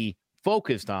should be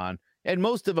focused on. And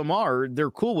most of them they're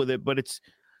cool with it, but it's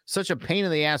such a pain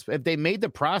in the ass. If they made the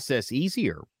process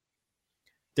easier,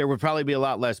 there would probably be a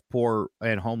lot less poor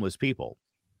and homeless people.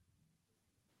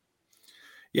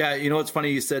 Yeah, you know what's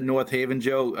funny? You said North Haven,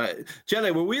 Joe.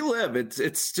 Jedi, where we live,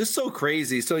 it's just so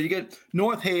crazy. So you get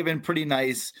North Haven, pretty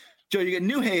nice. Joe, you get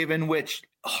New Haven, which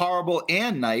horrible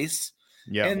and nice.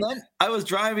 Yeah. And then I was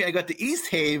driving, I got to East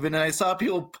Haven, and I saw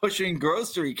people pushing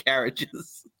grocery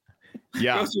carriages.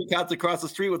 Yeah. Grocery carts across the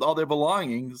street with all their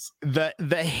belongings.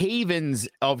 The havens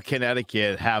of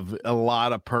Connecticut have a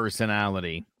lot of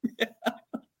personality. Yeah.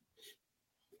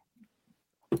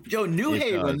 Joe, New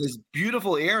Haven, there's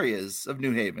beautiful areas of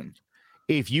New Haven.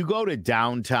 If you go to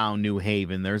downtown New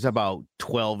Haven, there's about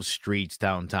 12 streets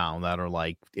downtown that are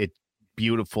like it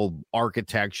beautiful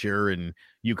architecture, and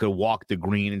you could walk the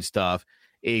green and stuff.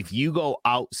 If you go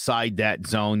outside that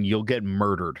zone, you'll get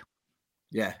murdered.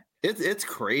 Yeah, it's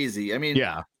crazy. I mean,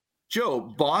 yeah, Joe,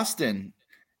 Boston,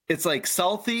 it's like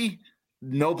Southie,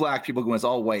 no black people going, it's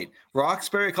all white.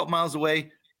 Roxbury, a couple miles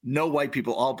away, no white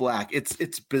people, all black.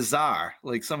 It's bizarre,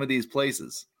 like some of these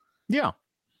places. Yeah.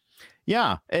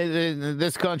 Yeah.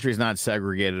 This country is not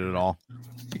segregated at all.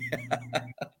 Yeah.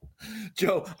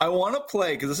 Joe, I want to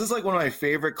play, because this is like one of my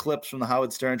favorite clips from the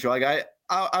Howard Stern show. Like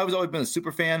I was always been a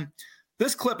super fan.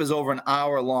 This clip is over an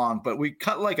hour long, but we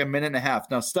cut like a minute and a half.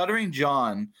 Now, Stuttering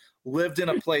John lived in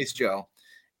a place, Joe,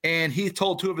 and he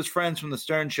told two of his friends from the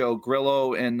Stern show,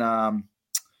 Grillo and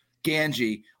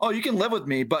Ganji, oh, you can live with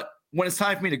me, but when it's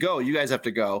time for me to go, you guys have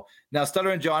to go. Now,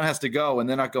 Stuttering John has to go, and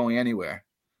they're not going anywhere.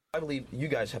 I believe you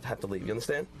guys have to leave. You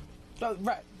understand? Oh,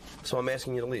 right. So I'm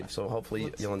asking you to leave. So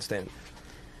hopefully you'll understand.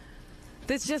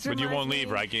 This just but you won't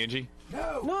leave, right, Ganji?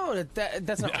 No,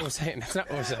 that's not what we're saying. That's not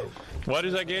what we're saying. What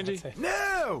is that, Ganji?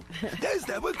 No! There's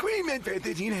no agreement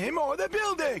between him or the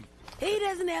building. He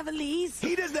doesn't have a lease.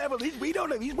 He doesn't have a lease. We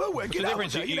don't have a lease. We'll work it out. The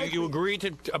difference, you agree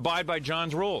to abide by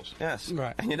John's rules. Yes.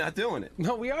 Right. And you're not doing it.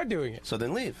 No, we are doing it. So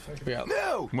then leave. Yeah.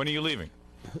 No! When are you leaving?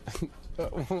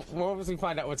 Once we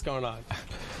find out what's going on.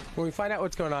 When we find out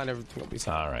what's going on, everything will be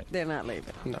fine. All right. They're not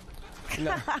leaving. No.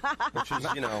 Which is,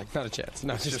 not a chance.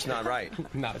 No, it's just not right.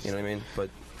 Not a chance. You know what I mean? But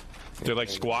they're like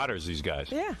squatters, these guys.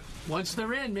 Yeah. Once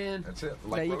they're in, man. That's it.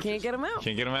 Like you can't get them out.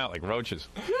 Can't get them out like roaches.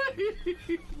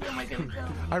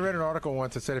 I read an article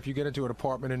once that said if you get into an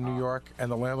apartment in New York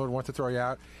and the landlord wants to throw you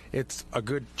out, it's a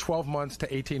good 12 months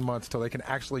to 18 months till they can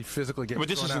actually physically get you But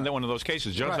this isn't one of those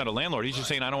cases. John's not a landlord. He's just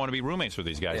saying, I don't want to be roommates with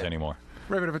these guys anymore.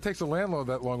 Right, but if it takes the landlord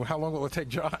that long, how long will it take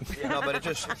John? No, but it's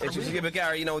just but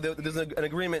Gary, there's an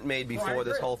agreement made before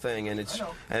this whole thing, and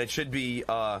it should be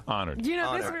honored. You know,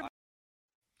 honored.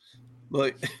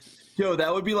 Look, Joe,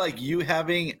 that would be like you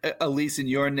having a lease in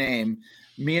your name.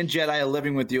 Me and Jedi are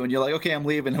living with you, and you're like, okay, I'm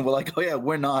leaving. And we're like, oh, yeah,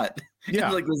 we're not. Yeah.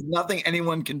 Like, there's nothing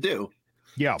anyone can do.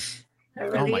 Yeah.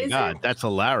 Really oh, my God. That's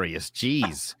hilarious.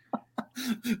 Jeez.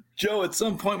 Joe, at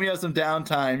some point when you have some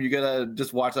downtime, you got to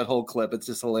just watch that whole clip. It's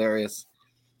just hilarious.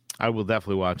 I will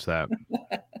definitely watch that.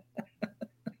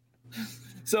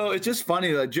 So it's just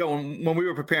funny that, Joe, when we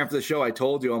were preparing for the show, I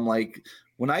told you, I'm like,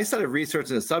 when I started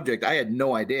researching the subject, I had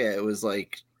no idea it was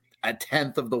like a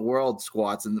tenth of the world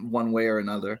squats in one way or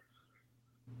another.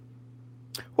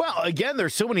 Well, again,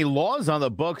 there's so many laws on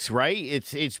the books, right?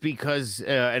 It's because,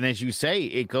 and as you say,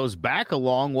 it goes back a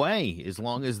long way. As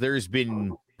long as there's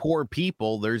been poor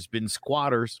people, there's been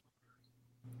squatters.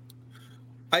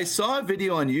 I saw a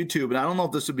video on YouTube, and I don't know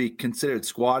if this would be considered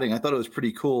squatting. I thought it was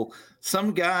pretty cool.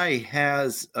 Some guy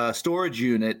has a storage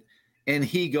unit, and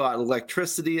he got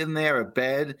electricity in there, a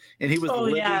bed, and he was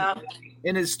living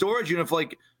in his storage unit for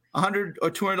like $100 or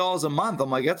 $200 a month. I'm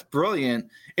like, that's brilliant.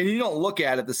 And you don't look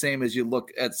at it the same as you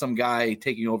look at some guy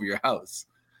taking over your house.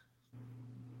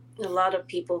 A lot of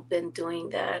people have been doing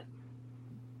that.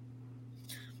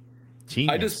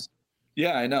 Genius.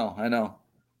 I know.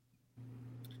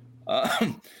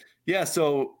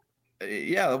 So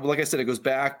like I said, it goes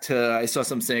back to, I saw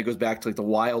some saying it goes back to like the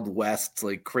Wild West,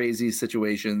 like crazy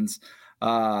situations,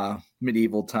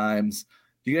 medieval times.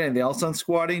 Do you got anything else on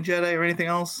squatting, Jedi, or anything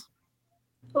else?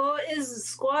 Well, is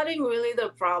squatting really the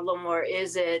problem, or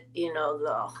is it,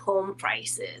 the home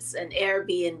prices and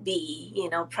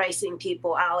Airbnb, pricing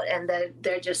people out, and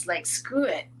they're just like, screw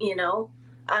it,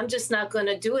 I'm just not going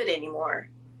to do it anymore.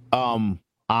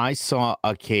 I saw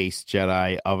a case,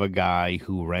 Jedi, of a guy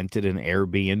who rented an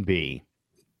Airbnb,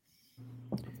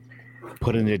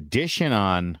 put an addition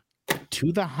on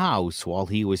to the house while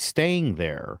he was staying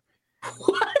there.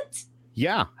 What?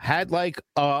 Yeah, had like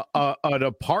an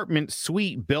apartment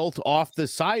suite built off the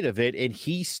side of it, and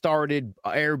he started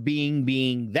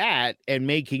Airbnb that and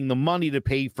making the money to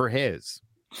pay for his.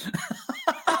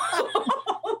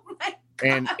 Oh my God.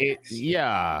 And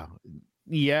yeah.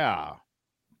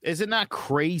 Is it not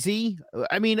crazy?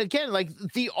 I mean, again, like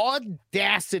the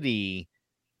audacity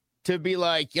to be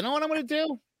like, you know what I'm going to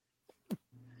do?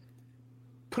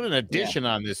 Put an addition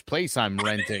on this place I'm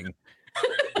renting.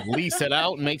 Lease it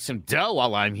out and make some dough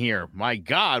while I'm here. My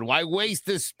God, why waste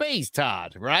this space,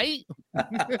 Todd? Right?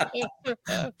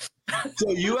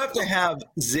 So you have to have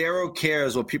zero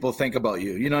cares what people think about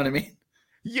you. You know what I mean?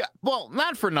 Yeah. Well,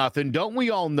 not for nothing. Don't we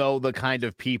all know the kind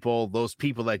of people, those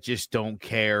people that just don't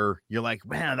care? You're like,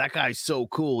 man, that guy's so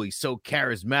cool. He's so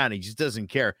charismatic. He just doesn't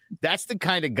care. That's the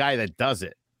kind of guy that does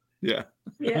it. Yeah.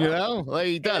 You know, like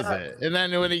he does it. And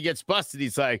then when he gets busted,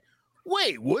 he's like,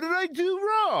 wait, what did I do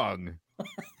wrong?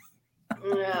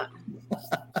 Yeah.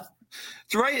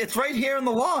 It's right here in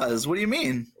the laws. What do you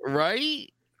mean?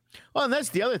 Right? Well, and that's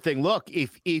the other thing. Look,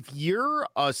 if you're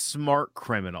a smart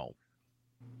criminal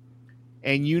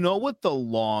and you know what the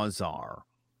laws are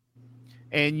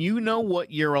and you know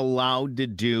what you're allowed to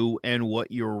do and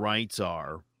what your rights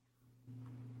are,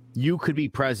 you could be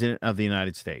president of the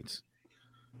United States.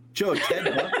 Joe,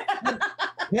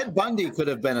 Ted Bundy could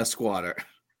have been a squatter.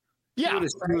 Yeah. He would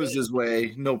have cruised his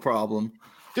way, no problem.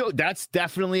 Dude, that's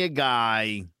definitely a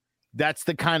guy. That's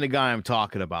the kind of guy I'm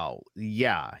talking about.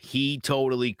 Yeah, he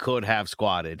totally could have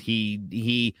squatted.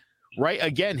 He right,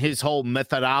 again, his whole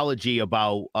methodology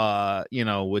about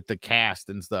with the cast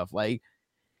and stuff, like,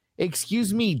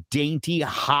 excuse me, dainty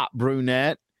hot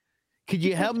brunette, could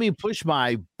you help me push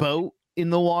my boat in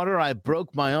the water? I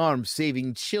broke my arm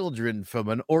saving children from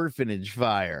an orphanage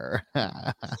fire.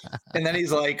 And then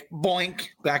he's like, boink,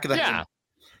 back of the head.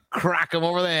 Crack him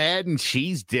over the head and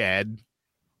she's dead.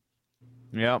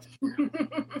 Yep.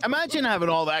 Imagine having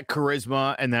all that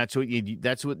charisma and that's what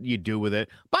you do with it.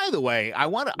 By the way,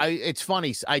 it's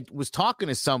funny. I was talking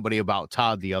to somebody about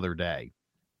Todd the other day.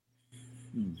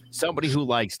 Somebody who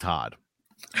likes Todd.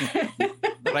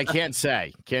 But I can't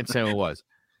say who it was.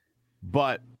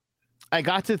 But I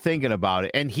got to thinking about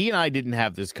it, and he and I didn't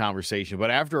have this conversation,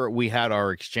 but after we had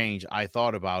our exchange, I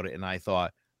thought about it, and I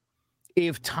thought,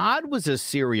 if Todd was a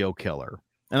serial killer,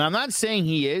 and I'm not saying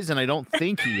he is, and I don't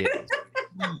think he is,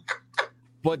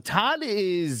 but Todd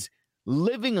is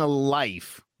living a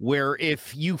life where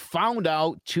if you found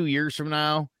out 2 years from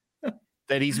now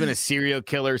that he's been a serial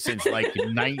killer since like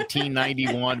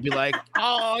 1991, be like,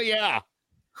 oh, yeah.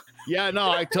 Yeah, no,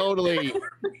 I totally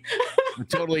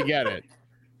get it.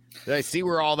 I see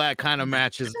where all that kind of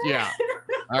matches. Yeah.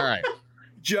 All right.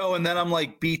 Joe, and then I'm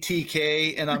like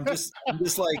BTK, and I'm just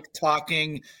like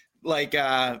talking like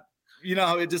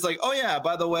it's just like, oh yeah,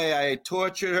 by the way, I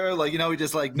tortured her, like, we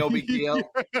just like no big deal.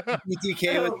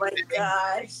 BTK. Oh my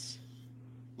gosh.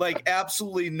 Like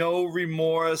absolutely no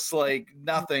remorse, like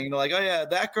nothing. Like, oh yeah,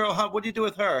 that girl, what do you do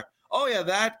with her? Oh yeah,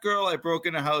 that girl, I broke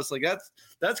in her house. Like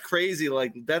that's crazy.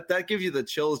 Like that gives you the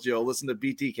chills, Joe. Listen to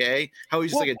BTK, how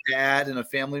he's just like a dad and a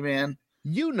family man.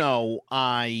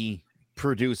 I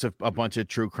produce a bunch of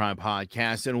true crime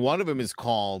podcasts, and one of them is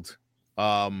called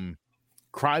Crimes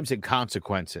and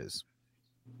Consequences,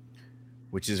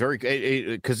 which is very,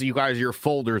 because you guys, your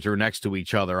folders are next to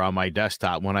each other on my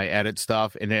desktop when I edit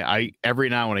stuff, and every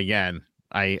now and again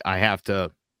I have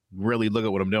to really look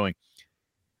at what I'm doing.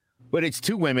 But it's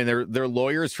two women. They're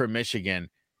lawyers from Michigan,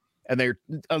 and there's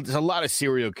a lot of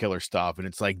serial killer stuff. And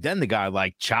it's like, then the guy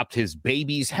like chopped his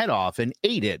baby's head off and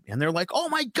ate it. And they're like, oh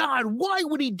my God, why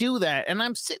would he do that? And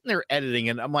I'm sitting there editing,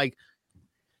 and I'm like,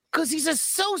 because he's a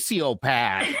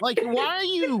sociopath. Like,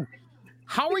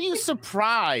 how are you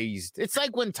surprised? It's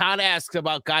like when Todd asks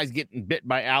about guys getting bit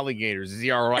by alligators. Is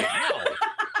he all right?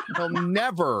 No,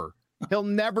 he'll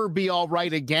never be all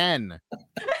right again.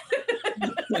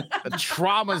 The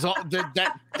trauma's all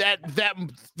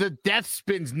the death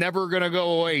spin's never gonna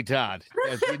go away, Todd.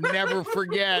 You never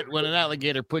forget when an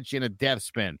alligator puts you in a death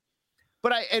spin.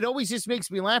 But it always just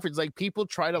makes me laugh. It's like people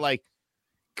try to like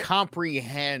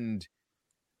comprehend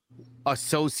a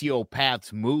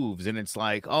sociopath's moves, and it's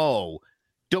like, oh,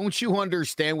 don't you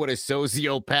understand what a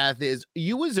sociopath is?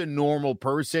 You as a normal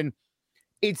person,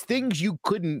 it's things you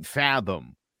couldn't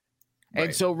fathom. Right.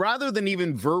 And so rather than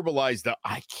even verbalize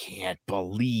I can't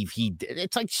believe he did,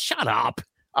 it's like, shut up.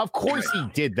 Of course he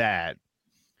did that.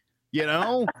 He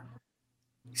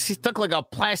stuck like a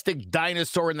plastic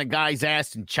dinosaur in the guy's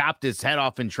ass and chopped his head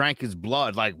off and drank his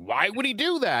blood. Like, why would he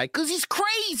do that? Because he's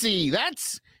crazy.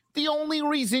 That's the only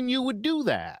reason you would do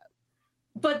that.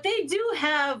 But they do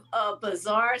have a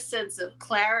bizarre sense of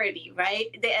clarity, right?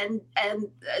 And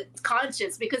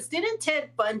conscience, because didn't Ted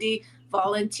Bundy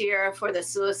volunteer for the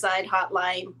suicide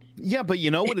hotline? Yeah, but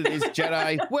you know what it is,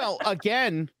 Jedi? Well,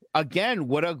 again,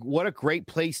 what a great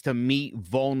place to meet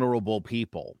vulnerable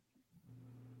people.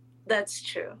 That's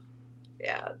true.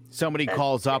 Yeah. Somebody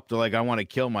calls up, they're like, I want to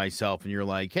kill myself, and you're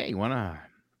like, hey, want to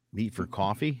meet for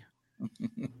coffee?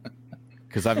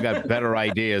 Because I've got better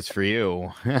ideas for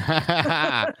you.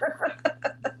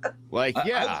 Like,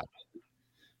 yeah.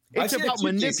 It's about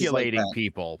manipulating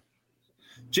people.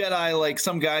 Jedi, like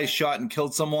some guy shot and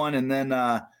killed someone, and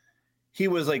then he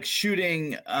was like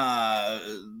shooting.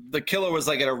 The killer was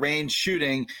like at a range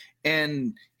shooting,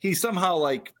 and he somehow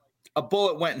like a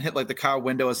bullet went and hit like the car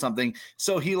window or something.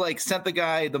 So he like sent the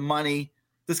guy the money.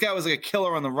 This guy was like a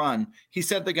killer on the run. He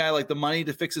sent the guy like the money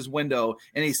to fix his window,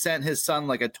 and he sent his son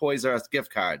like a Toys R Us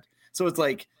gift card. So it's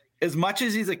like, as much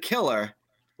as he's a killer,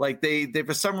 like they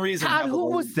for some reason. God,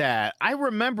 who was that? I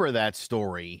remember that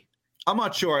story. I'm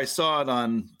not sure. I saw it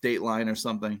on Dateline or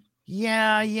something.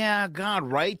 Yeah. God,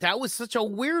 right? That was such a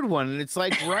weird one. And it's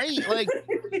like, right? Like,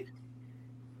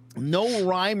 no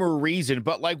rhyme or reason.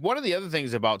 But like, one of the other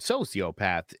things about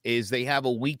sociopath is they have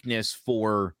a weakness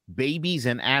for babies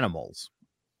and animals.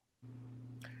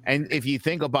 And if you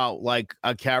think about like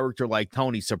a character like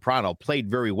Tony Soprano, played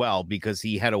very well because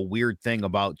he had a weird thing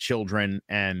about children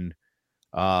and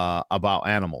about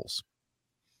animals.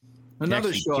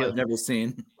 Another show I've never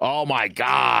seen. Oh my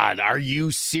God, are you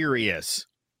serious?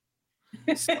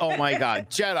 Oh my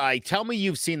God, Jedi, tell me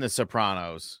you've seen The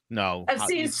Sopranos. No, I've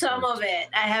seen some of it.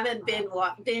 I haven't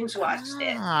binge watched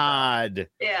it. God,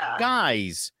 yeah,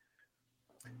 guys.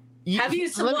 Have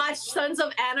you watched Sons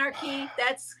of Anarchy?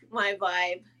 That's my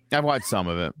vibe. I've watched some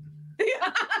of it.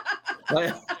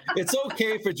 It's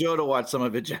okay for Joe to watch some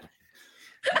of it, Jedi.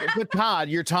 But Todd,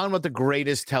 you're talking about the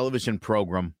greatest television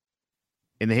program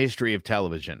in the history of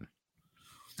television.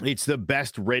 It's the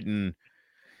best written.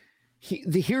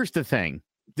 Here's the thing.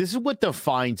 This is what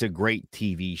defines a great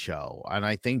TV show. And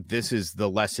I think this is the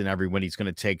lesson everybody's going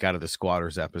to take out of the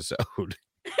Squatters episode.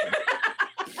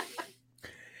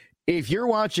 If you're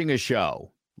watching a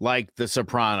show like The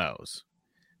Sopranos,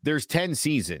 there's 10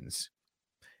 seasons.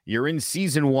 You're in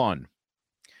season 1.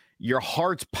 Your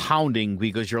heart's pounding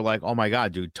because you're like, oh my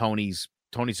God, dude, Tony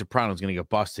Soprano's going to get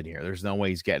busted here. There's no way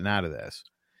he's getting out of this.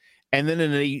 And then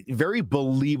in a very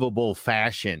believable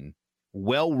fashion,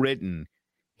 well written,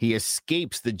 he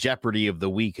escapes the jeopardy of the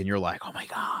week. And you're like, oh my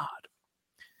God.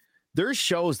 There's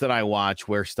shows that I watch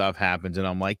where stuff happens and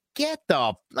I'm like,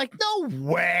 no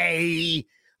way.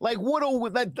 Like,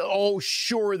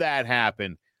 sure that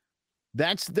happened.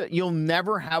 You'll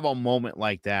never have a moment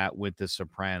like that with The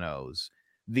Sopranos.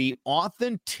 The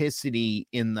authenticity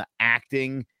in the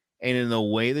acting and in the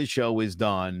way the show is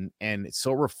done, and it's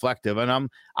so reflective. And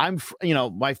I'm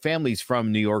my family's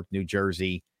from New York, New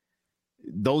Jersey.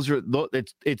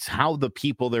 It's how the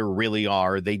people there really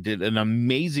are. They did an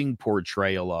amazing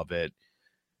portrayal of it.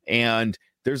 And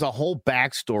there's a whole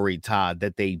backstory, Todd,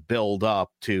 that they build up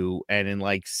to. And in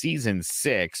like season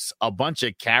 6, a bunch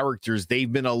of characters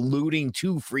they've been alluding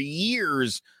to for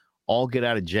years all get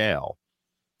out of jail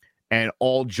and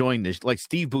all join this. Like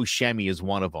Steve Buscemi is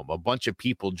one of them. A bunch of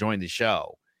people join the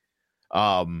show.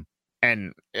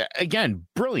 And again,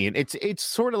 brilliant. It's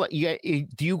sort of like,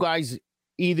 do you guys,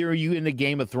 either of you into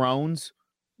Game of Thrones?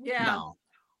 Yeah. No.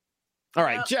 All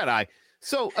right, Jedi.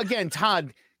 So again,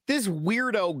 Todd, this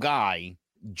weirdo guy,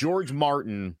 George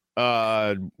Martin,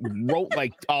 wrote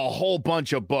like a whole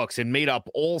bunch of books and made up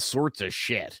all sorts of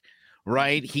shit,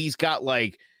 right? He's got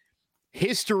like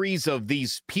histories of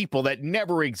these people that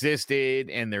never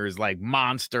existed, and there's like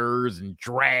monsters and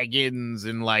dragons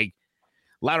and like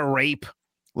a lot of rape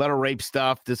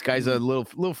stuff. This guy's a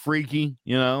little freaky,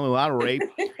 a lot of rape.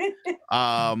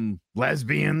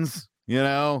 Lesbians,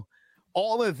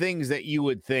 all the things that you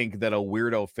would think that a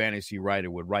weirdo fantasy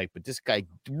writer would write, but this guy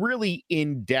really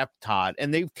in depth, Todd.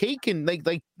 And they've taken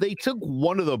they took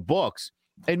one of the books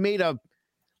and made a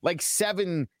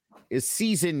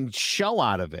 7-season show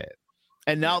out of it,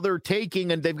 and now they're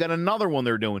taking and they've got another one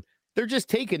they're doing. They're just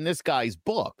taking this guy's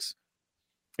books,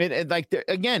 and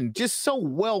again, just so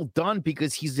well done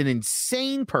because he's an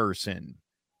insane person,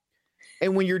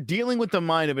 and when you're dealing with the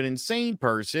mind of an insane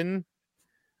person.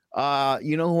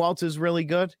 You know who else is really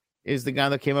good? Is the guy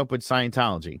that came up with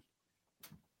Scientology.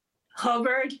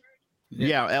 Hubbard?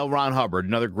 Yeah, L. Ron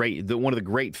Hubbard, one of the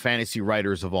great fantasy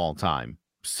writers of all time.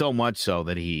 So much so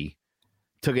that he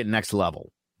took it next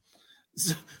level.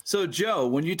 So Joe,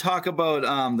 when you talk about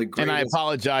the greatest, and I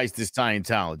apologize to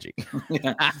Scientology.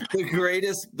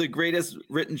 the greatest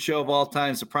written show of all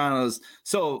time, Sopranos.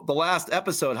 So the last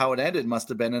episode, how it ended, must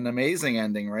have been an amazing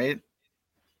ending, right?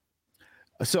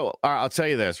 So I'll tell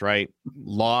you this, right?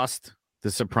 Lost, The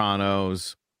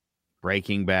Sopranos,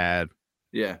 Breaking Bad.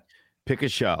 Yeah. Pick a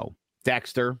show.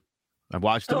 Dexter. I've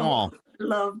watched them all.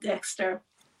 Love Dexter.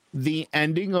 The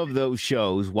ending of those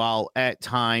shows, while at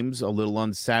times a little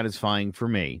unsatisfying for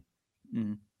me.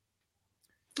 Mm.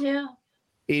 Yeah.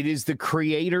 It is the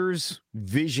creator's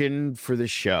vision for the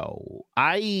show.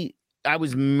 I I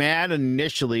was mad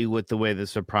initially with the way The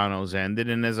Sopranos ended,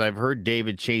 and as I've heard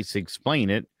David Chase explain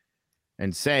it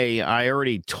and say, I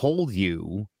already told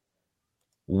you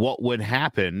what would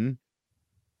happen.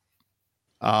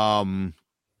 They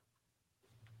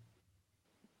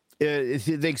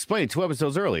explained 2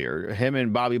 episodes earlier. Him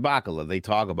and Bobby Bacala, they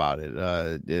talk about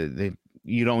it.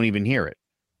 You don't even hear it;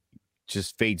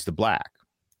 just fades to black.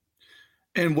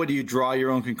 And what do you draw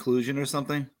your own conclusion or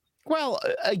something? Well,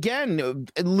 again,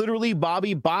 literally,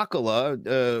 Bobby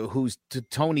Bacala, who's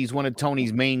Tony's one of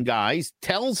Tony's main guys,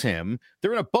 tells him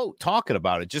they're in a boat talking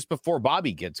about it just before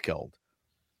Bobby gets killed,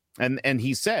 and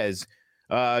he says,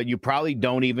 "You probably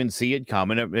don't even see it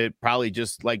coming. It probably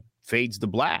just like fades to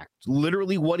black."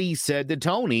 Literally, what he said to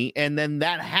Tony, and then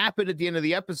that happened at the end of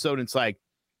the episode. And it's like,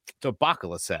 so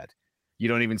Bacala said, "You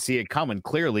don't even see it coming.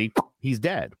 Clearly, he's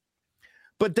dead."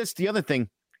 But that's the other thing.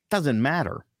 Doesn't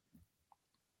matter.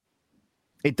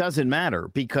 It doesn't matter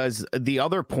because the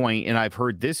other point, and I've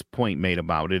heard this point made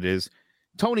about it, is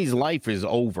Tony's life is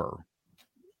over.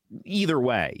 Either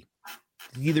way,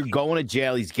 he's either going to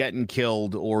jail, he's getting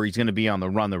killed, or he's going to be on the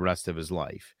run the rest of his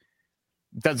life.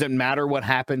 Doesn't matter what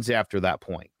happens after that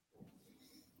point.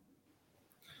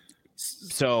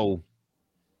 So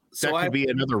that could be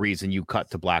another reason you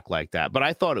cut to black like that. But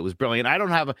I thought it was brilliant. I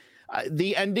don't have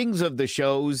the endings of the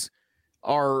shows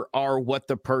are what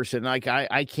the person like.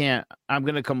 I can't. I'm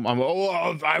gonna come.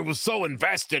 I was so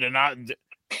invested and not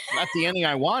the ending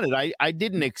I wanted. I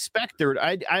didn't expect there.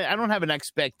 I don't have an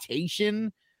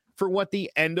expectation for what the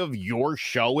end of your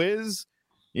show is.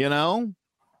 You know,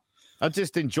 I'll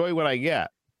just enjoy what I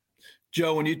get.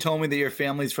 Joe, when you told me that your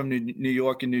family's from New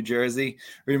York and New Jersey,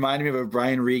 it reminded me of a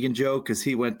Brian Regan joke because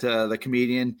he went to the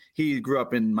comedian. He grew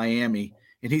up in Miami,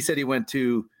 and he said he went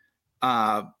to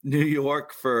New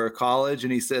York for college,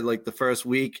 and he said like the first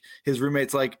week his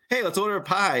roommate's like, "Hey, let's order a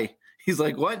pie." He's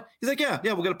like, "What?" He's like, yeah,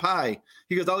 we'll get a pie."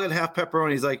 He goes, "I'll get half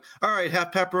pepperoni." He's like, "All right,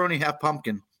 half pepperoni, half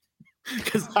pumpkin."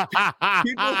 Because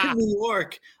people in New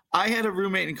York, I had a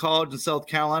roommate in college in South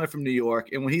Carolina from New York,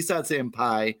 and when he started saying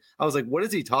pie, I was like, "What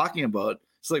is he talking about?"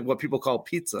 It's like what people call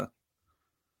pizza.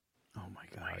 Oh my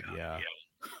god, yeah.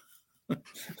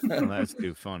 Well, that's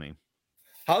too funny.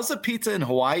 How's the pizza in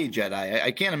Hawaii, Jedi?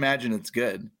 I can't imagine it's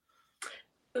good.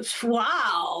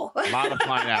 Wow. A lot of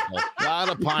pineapple. A lot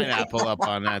of pineapple up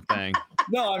on that thing.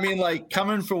 No, I mean, like,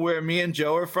 coming from where me and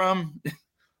Joe are from,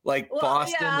 like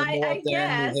Boston, yeah, the North I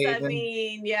guess. End, New Haven. I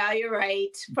mean, yeah, you're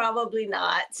right. Probably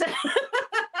not.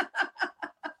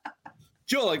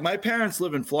 Joe, like, my parents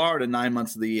live in Florida 9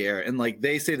 months of the year, and like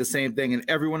they say the same thing, and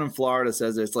everyone in Florida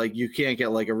says it's like you can't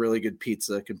get like a really good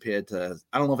pizza compared to,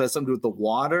 I don't know if it has something to do with the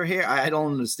water here. I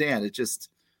don't understand. It just,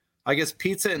 I guess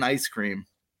pizza and ice cream.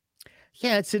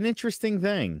 Yeah, it's an interesting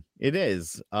thing. It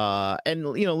is.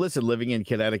 And you know, listen, living in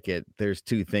Connecticut, there's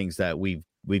 2 things that we've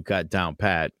got down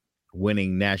pat: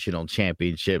 winning national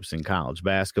championships in college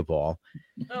basketball.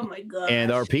 Oh my god.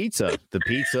 And our pizza. The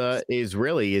pizza is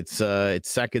really it's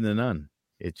second to none.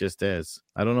 It just is.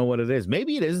 I don't know what it is.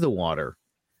 Maybe it is the water.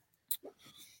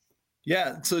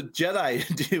 Yeah. So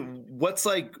Jedi, what's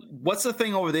the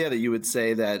thing over there that you would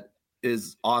say that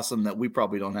is awesome that we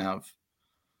probably don't have?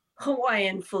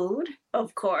 Hawaiian food,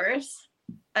 of course.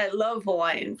 I love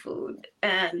Hawaiian food.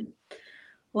 And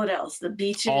what else? The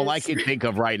beaches. All I can think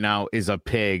of right now is a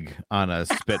pig on a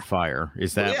Spitfire.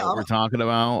 Is that what we're talking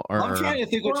about? Or I'm trying to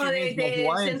think what you mean by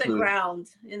Hawaiian it's in food. the ground,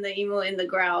 in the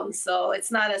ground. So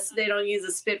it's not they don't use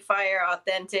a Spitfire.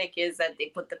 Authentic is that they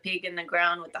put the pig in the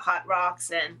ground with the hot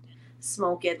rocks and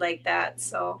smoke it like that.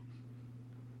 So.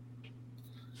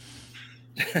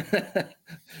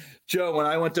 Joe, when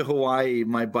I went to Hawaii,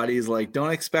 my buddy's like,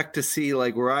 "Don't expect to see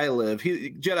like where I live."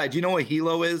 Jedi, do you know what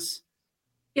hilo is?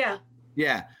 Yeah.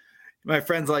 Yeah. My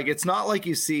friend's like, it's not like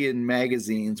you see in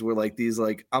magazines where like these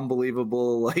like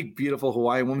unbelievable, like beautiful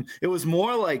Hawaiian women. It was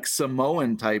more like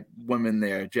Samoan type women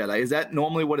there, Jedi. Is that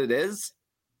normally what it is?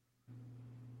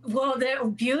 Well, their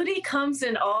beauty comes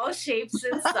in all shapes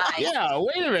and sizes. Yeah,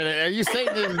 wait a minute. Are you saying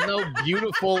there's no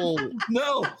beautiful?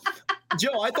 No.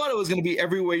 Joe, I thought it was going to be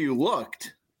everywhere you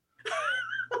looked.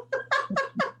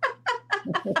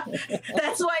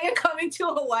 That's why you're coming to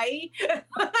Hawaii.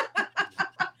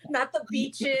 Not the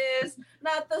beaches,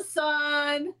 not the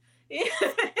sun.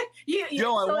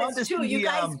 Joe, I want to see. You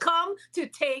guys come to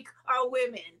take our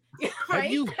women.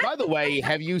 Right? By the way,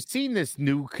 have you seen this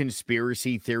new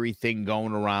conspiracy theory thing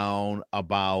going around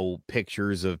about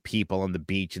pictures of people on the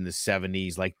beach in the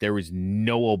 70s? Like there was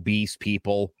no obese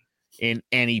people in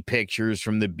any pictures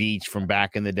from the beach from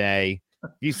back in the day.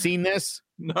 You seen this?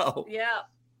 No. Yeah.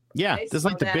 Yeah, this is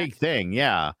like the big thing.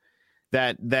 Yeah.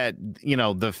 that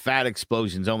the fat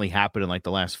explosions only happened in like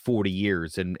the last 40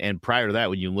 years. And prior to that,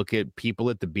 when you look at people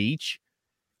at the beach,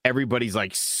 everybody's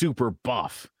like super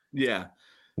buff. Yeah.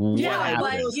 Yeah,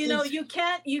 but you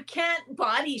can't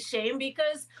body shame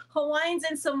because Hawaiians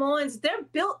and Samoans, they're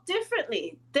built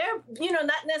differently. They're,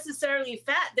 not necessarily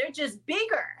fat. They're just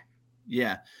bigger.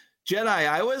 Yeah. Jedi,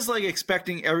 I was like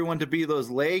expecting everyone to be those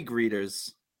lay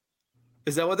greeters.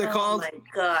 Is that what they're called? Oh my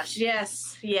gosh.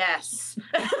 Yes.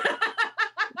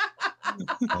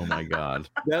 Oh my God.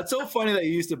 That's so funny that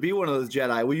you used to be one of those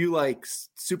Jedi. Were you like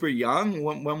super young?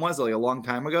 When was it? Like a long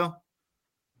time ago?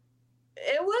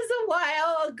 It was a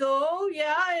while ago,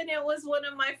 yeah, and it was one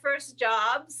of my first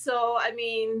jobs. So, I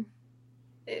mean,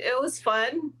 it was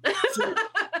fun. So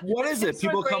what is it?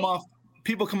 People come off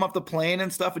the plane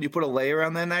and stuff, and you put a lei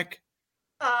around their neck?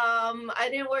 I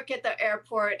didn't work at the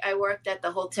airport. I worked at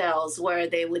the hotels where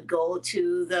they would go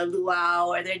to the luau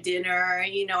or their dinner,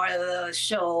 or the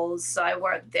shows. So I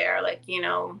worked there,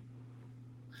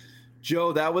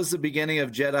 Joe, that was the beginning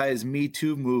of Jedi's Me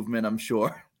Too movement, I'm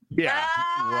sure. Yeah,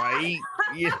 right.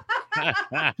 Yeah.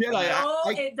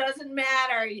 It doesn't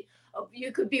matter.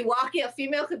 You could be walking. A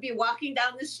female could be walking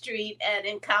down the street and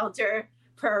encounter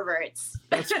perverts.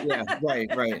 Right.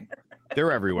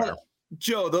 They're everywhere. Well,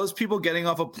 Joe, those people getting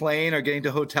off a plane or getting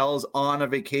to hotels on a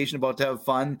vacation about to have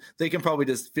fun, they can probably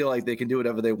just feel like they can do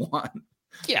whatever they want.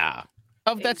 Yeah.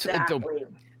 Exactly.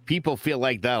 People feel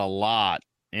like that a lot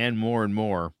and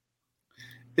more.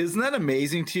 Isn't that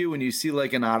amazing to you when you see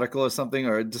like an article or something,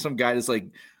 or some guy just like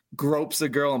gropes a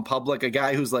girl in public, a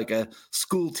guy who's like a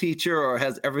school teacher or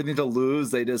has everything to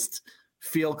lose, they just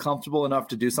feel comfortable enough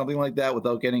to do something like that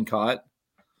without getting caught?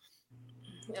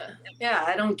 Yeah,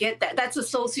 I don't get that. That's a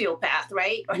sociopath,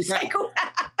 right? Or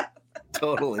psychopath.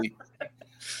 Totally.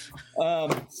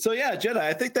 So yeah, Jedi,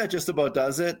 I think that just about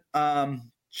does it.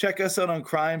 Check us out on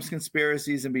Crimes,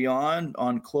 Conspiracies, and Beyond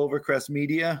on Clovercrest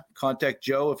Media. Contact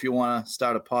Joe if you want to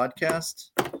start a podcast.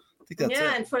 I think that's it.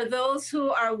 Yeah, and for those who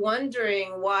are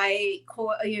wondering why,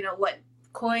 what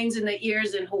coins in the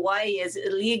ears in Hawaii is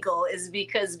illegal is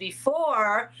because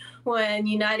before, when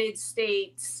United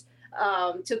States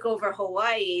took over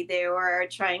Hawaii, they were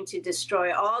trying to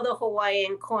destroy all the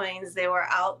Hawaiian coins. They were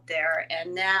out there,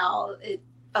 and now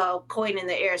a coin in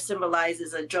the air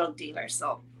symbolizes a drug dealer.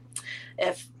 So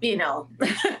if, inquire.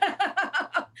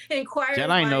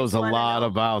 Jedi knows a lot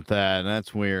about that.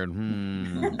 That's weird.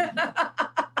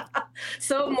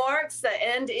 So, Marks, the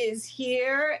end is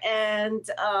here. And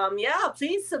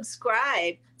please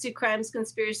subscribe to Crimes,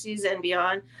 Conspiracies, and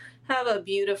Beyond. Have a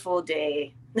beautiful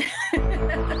day.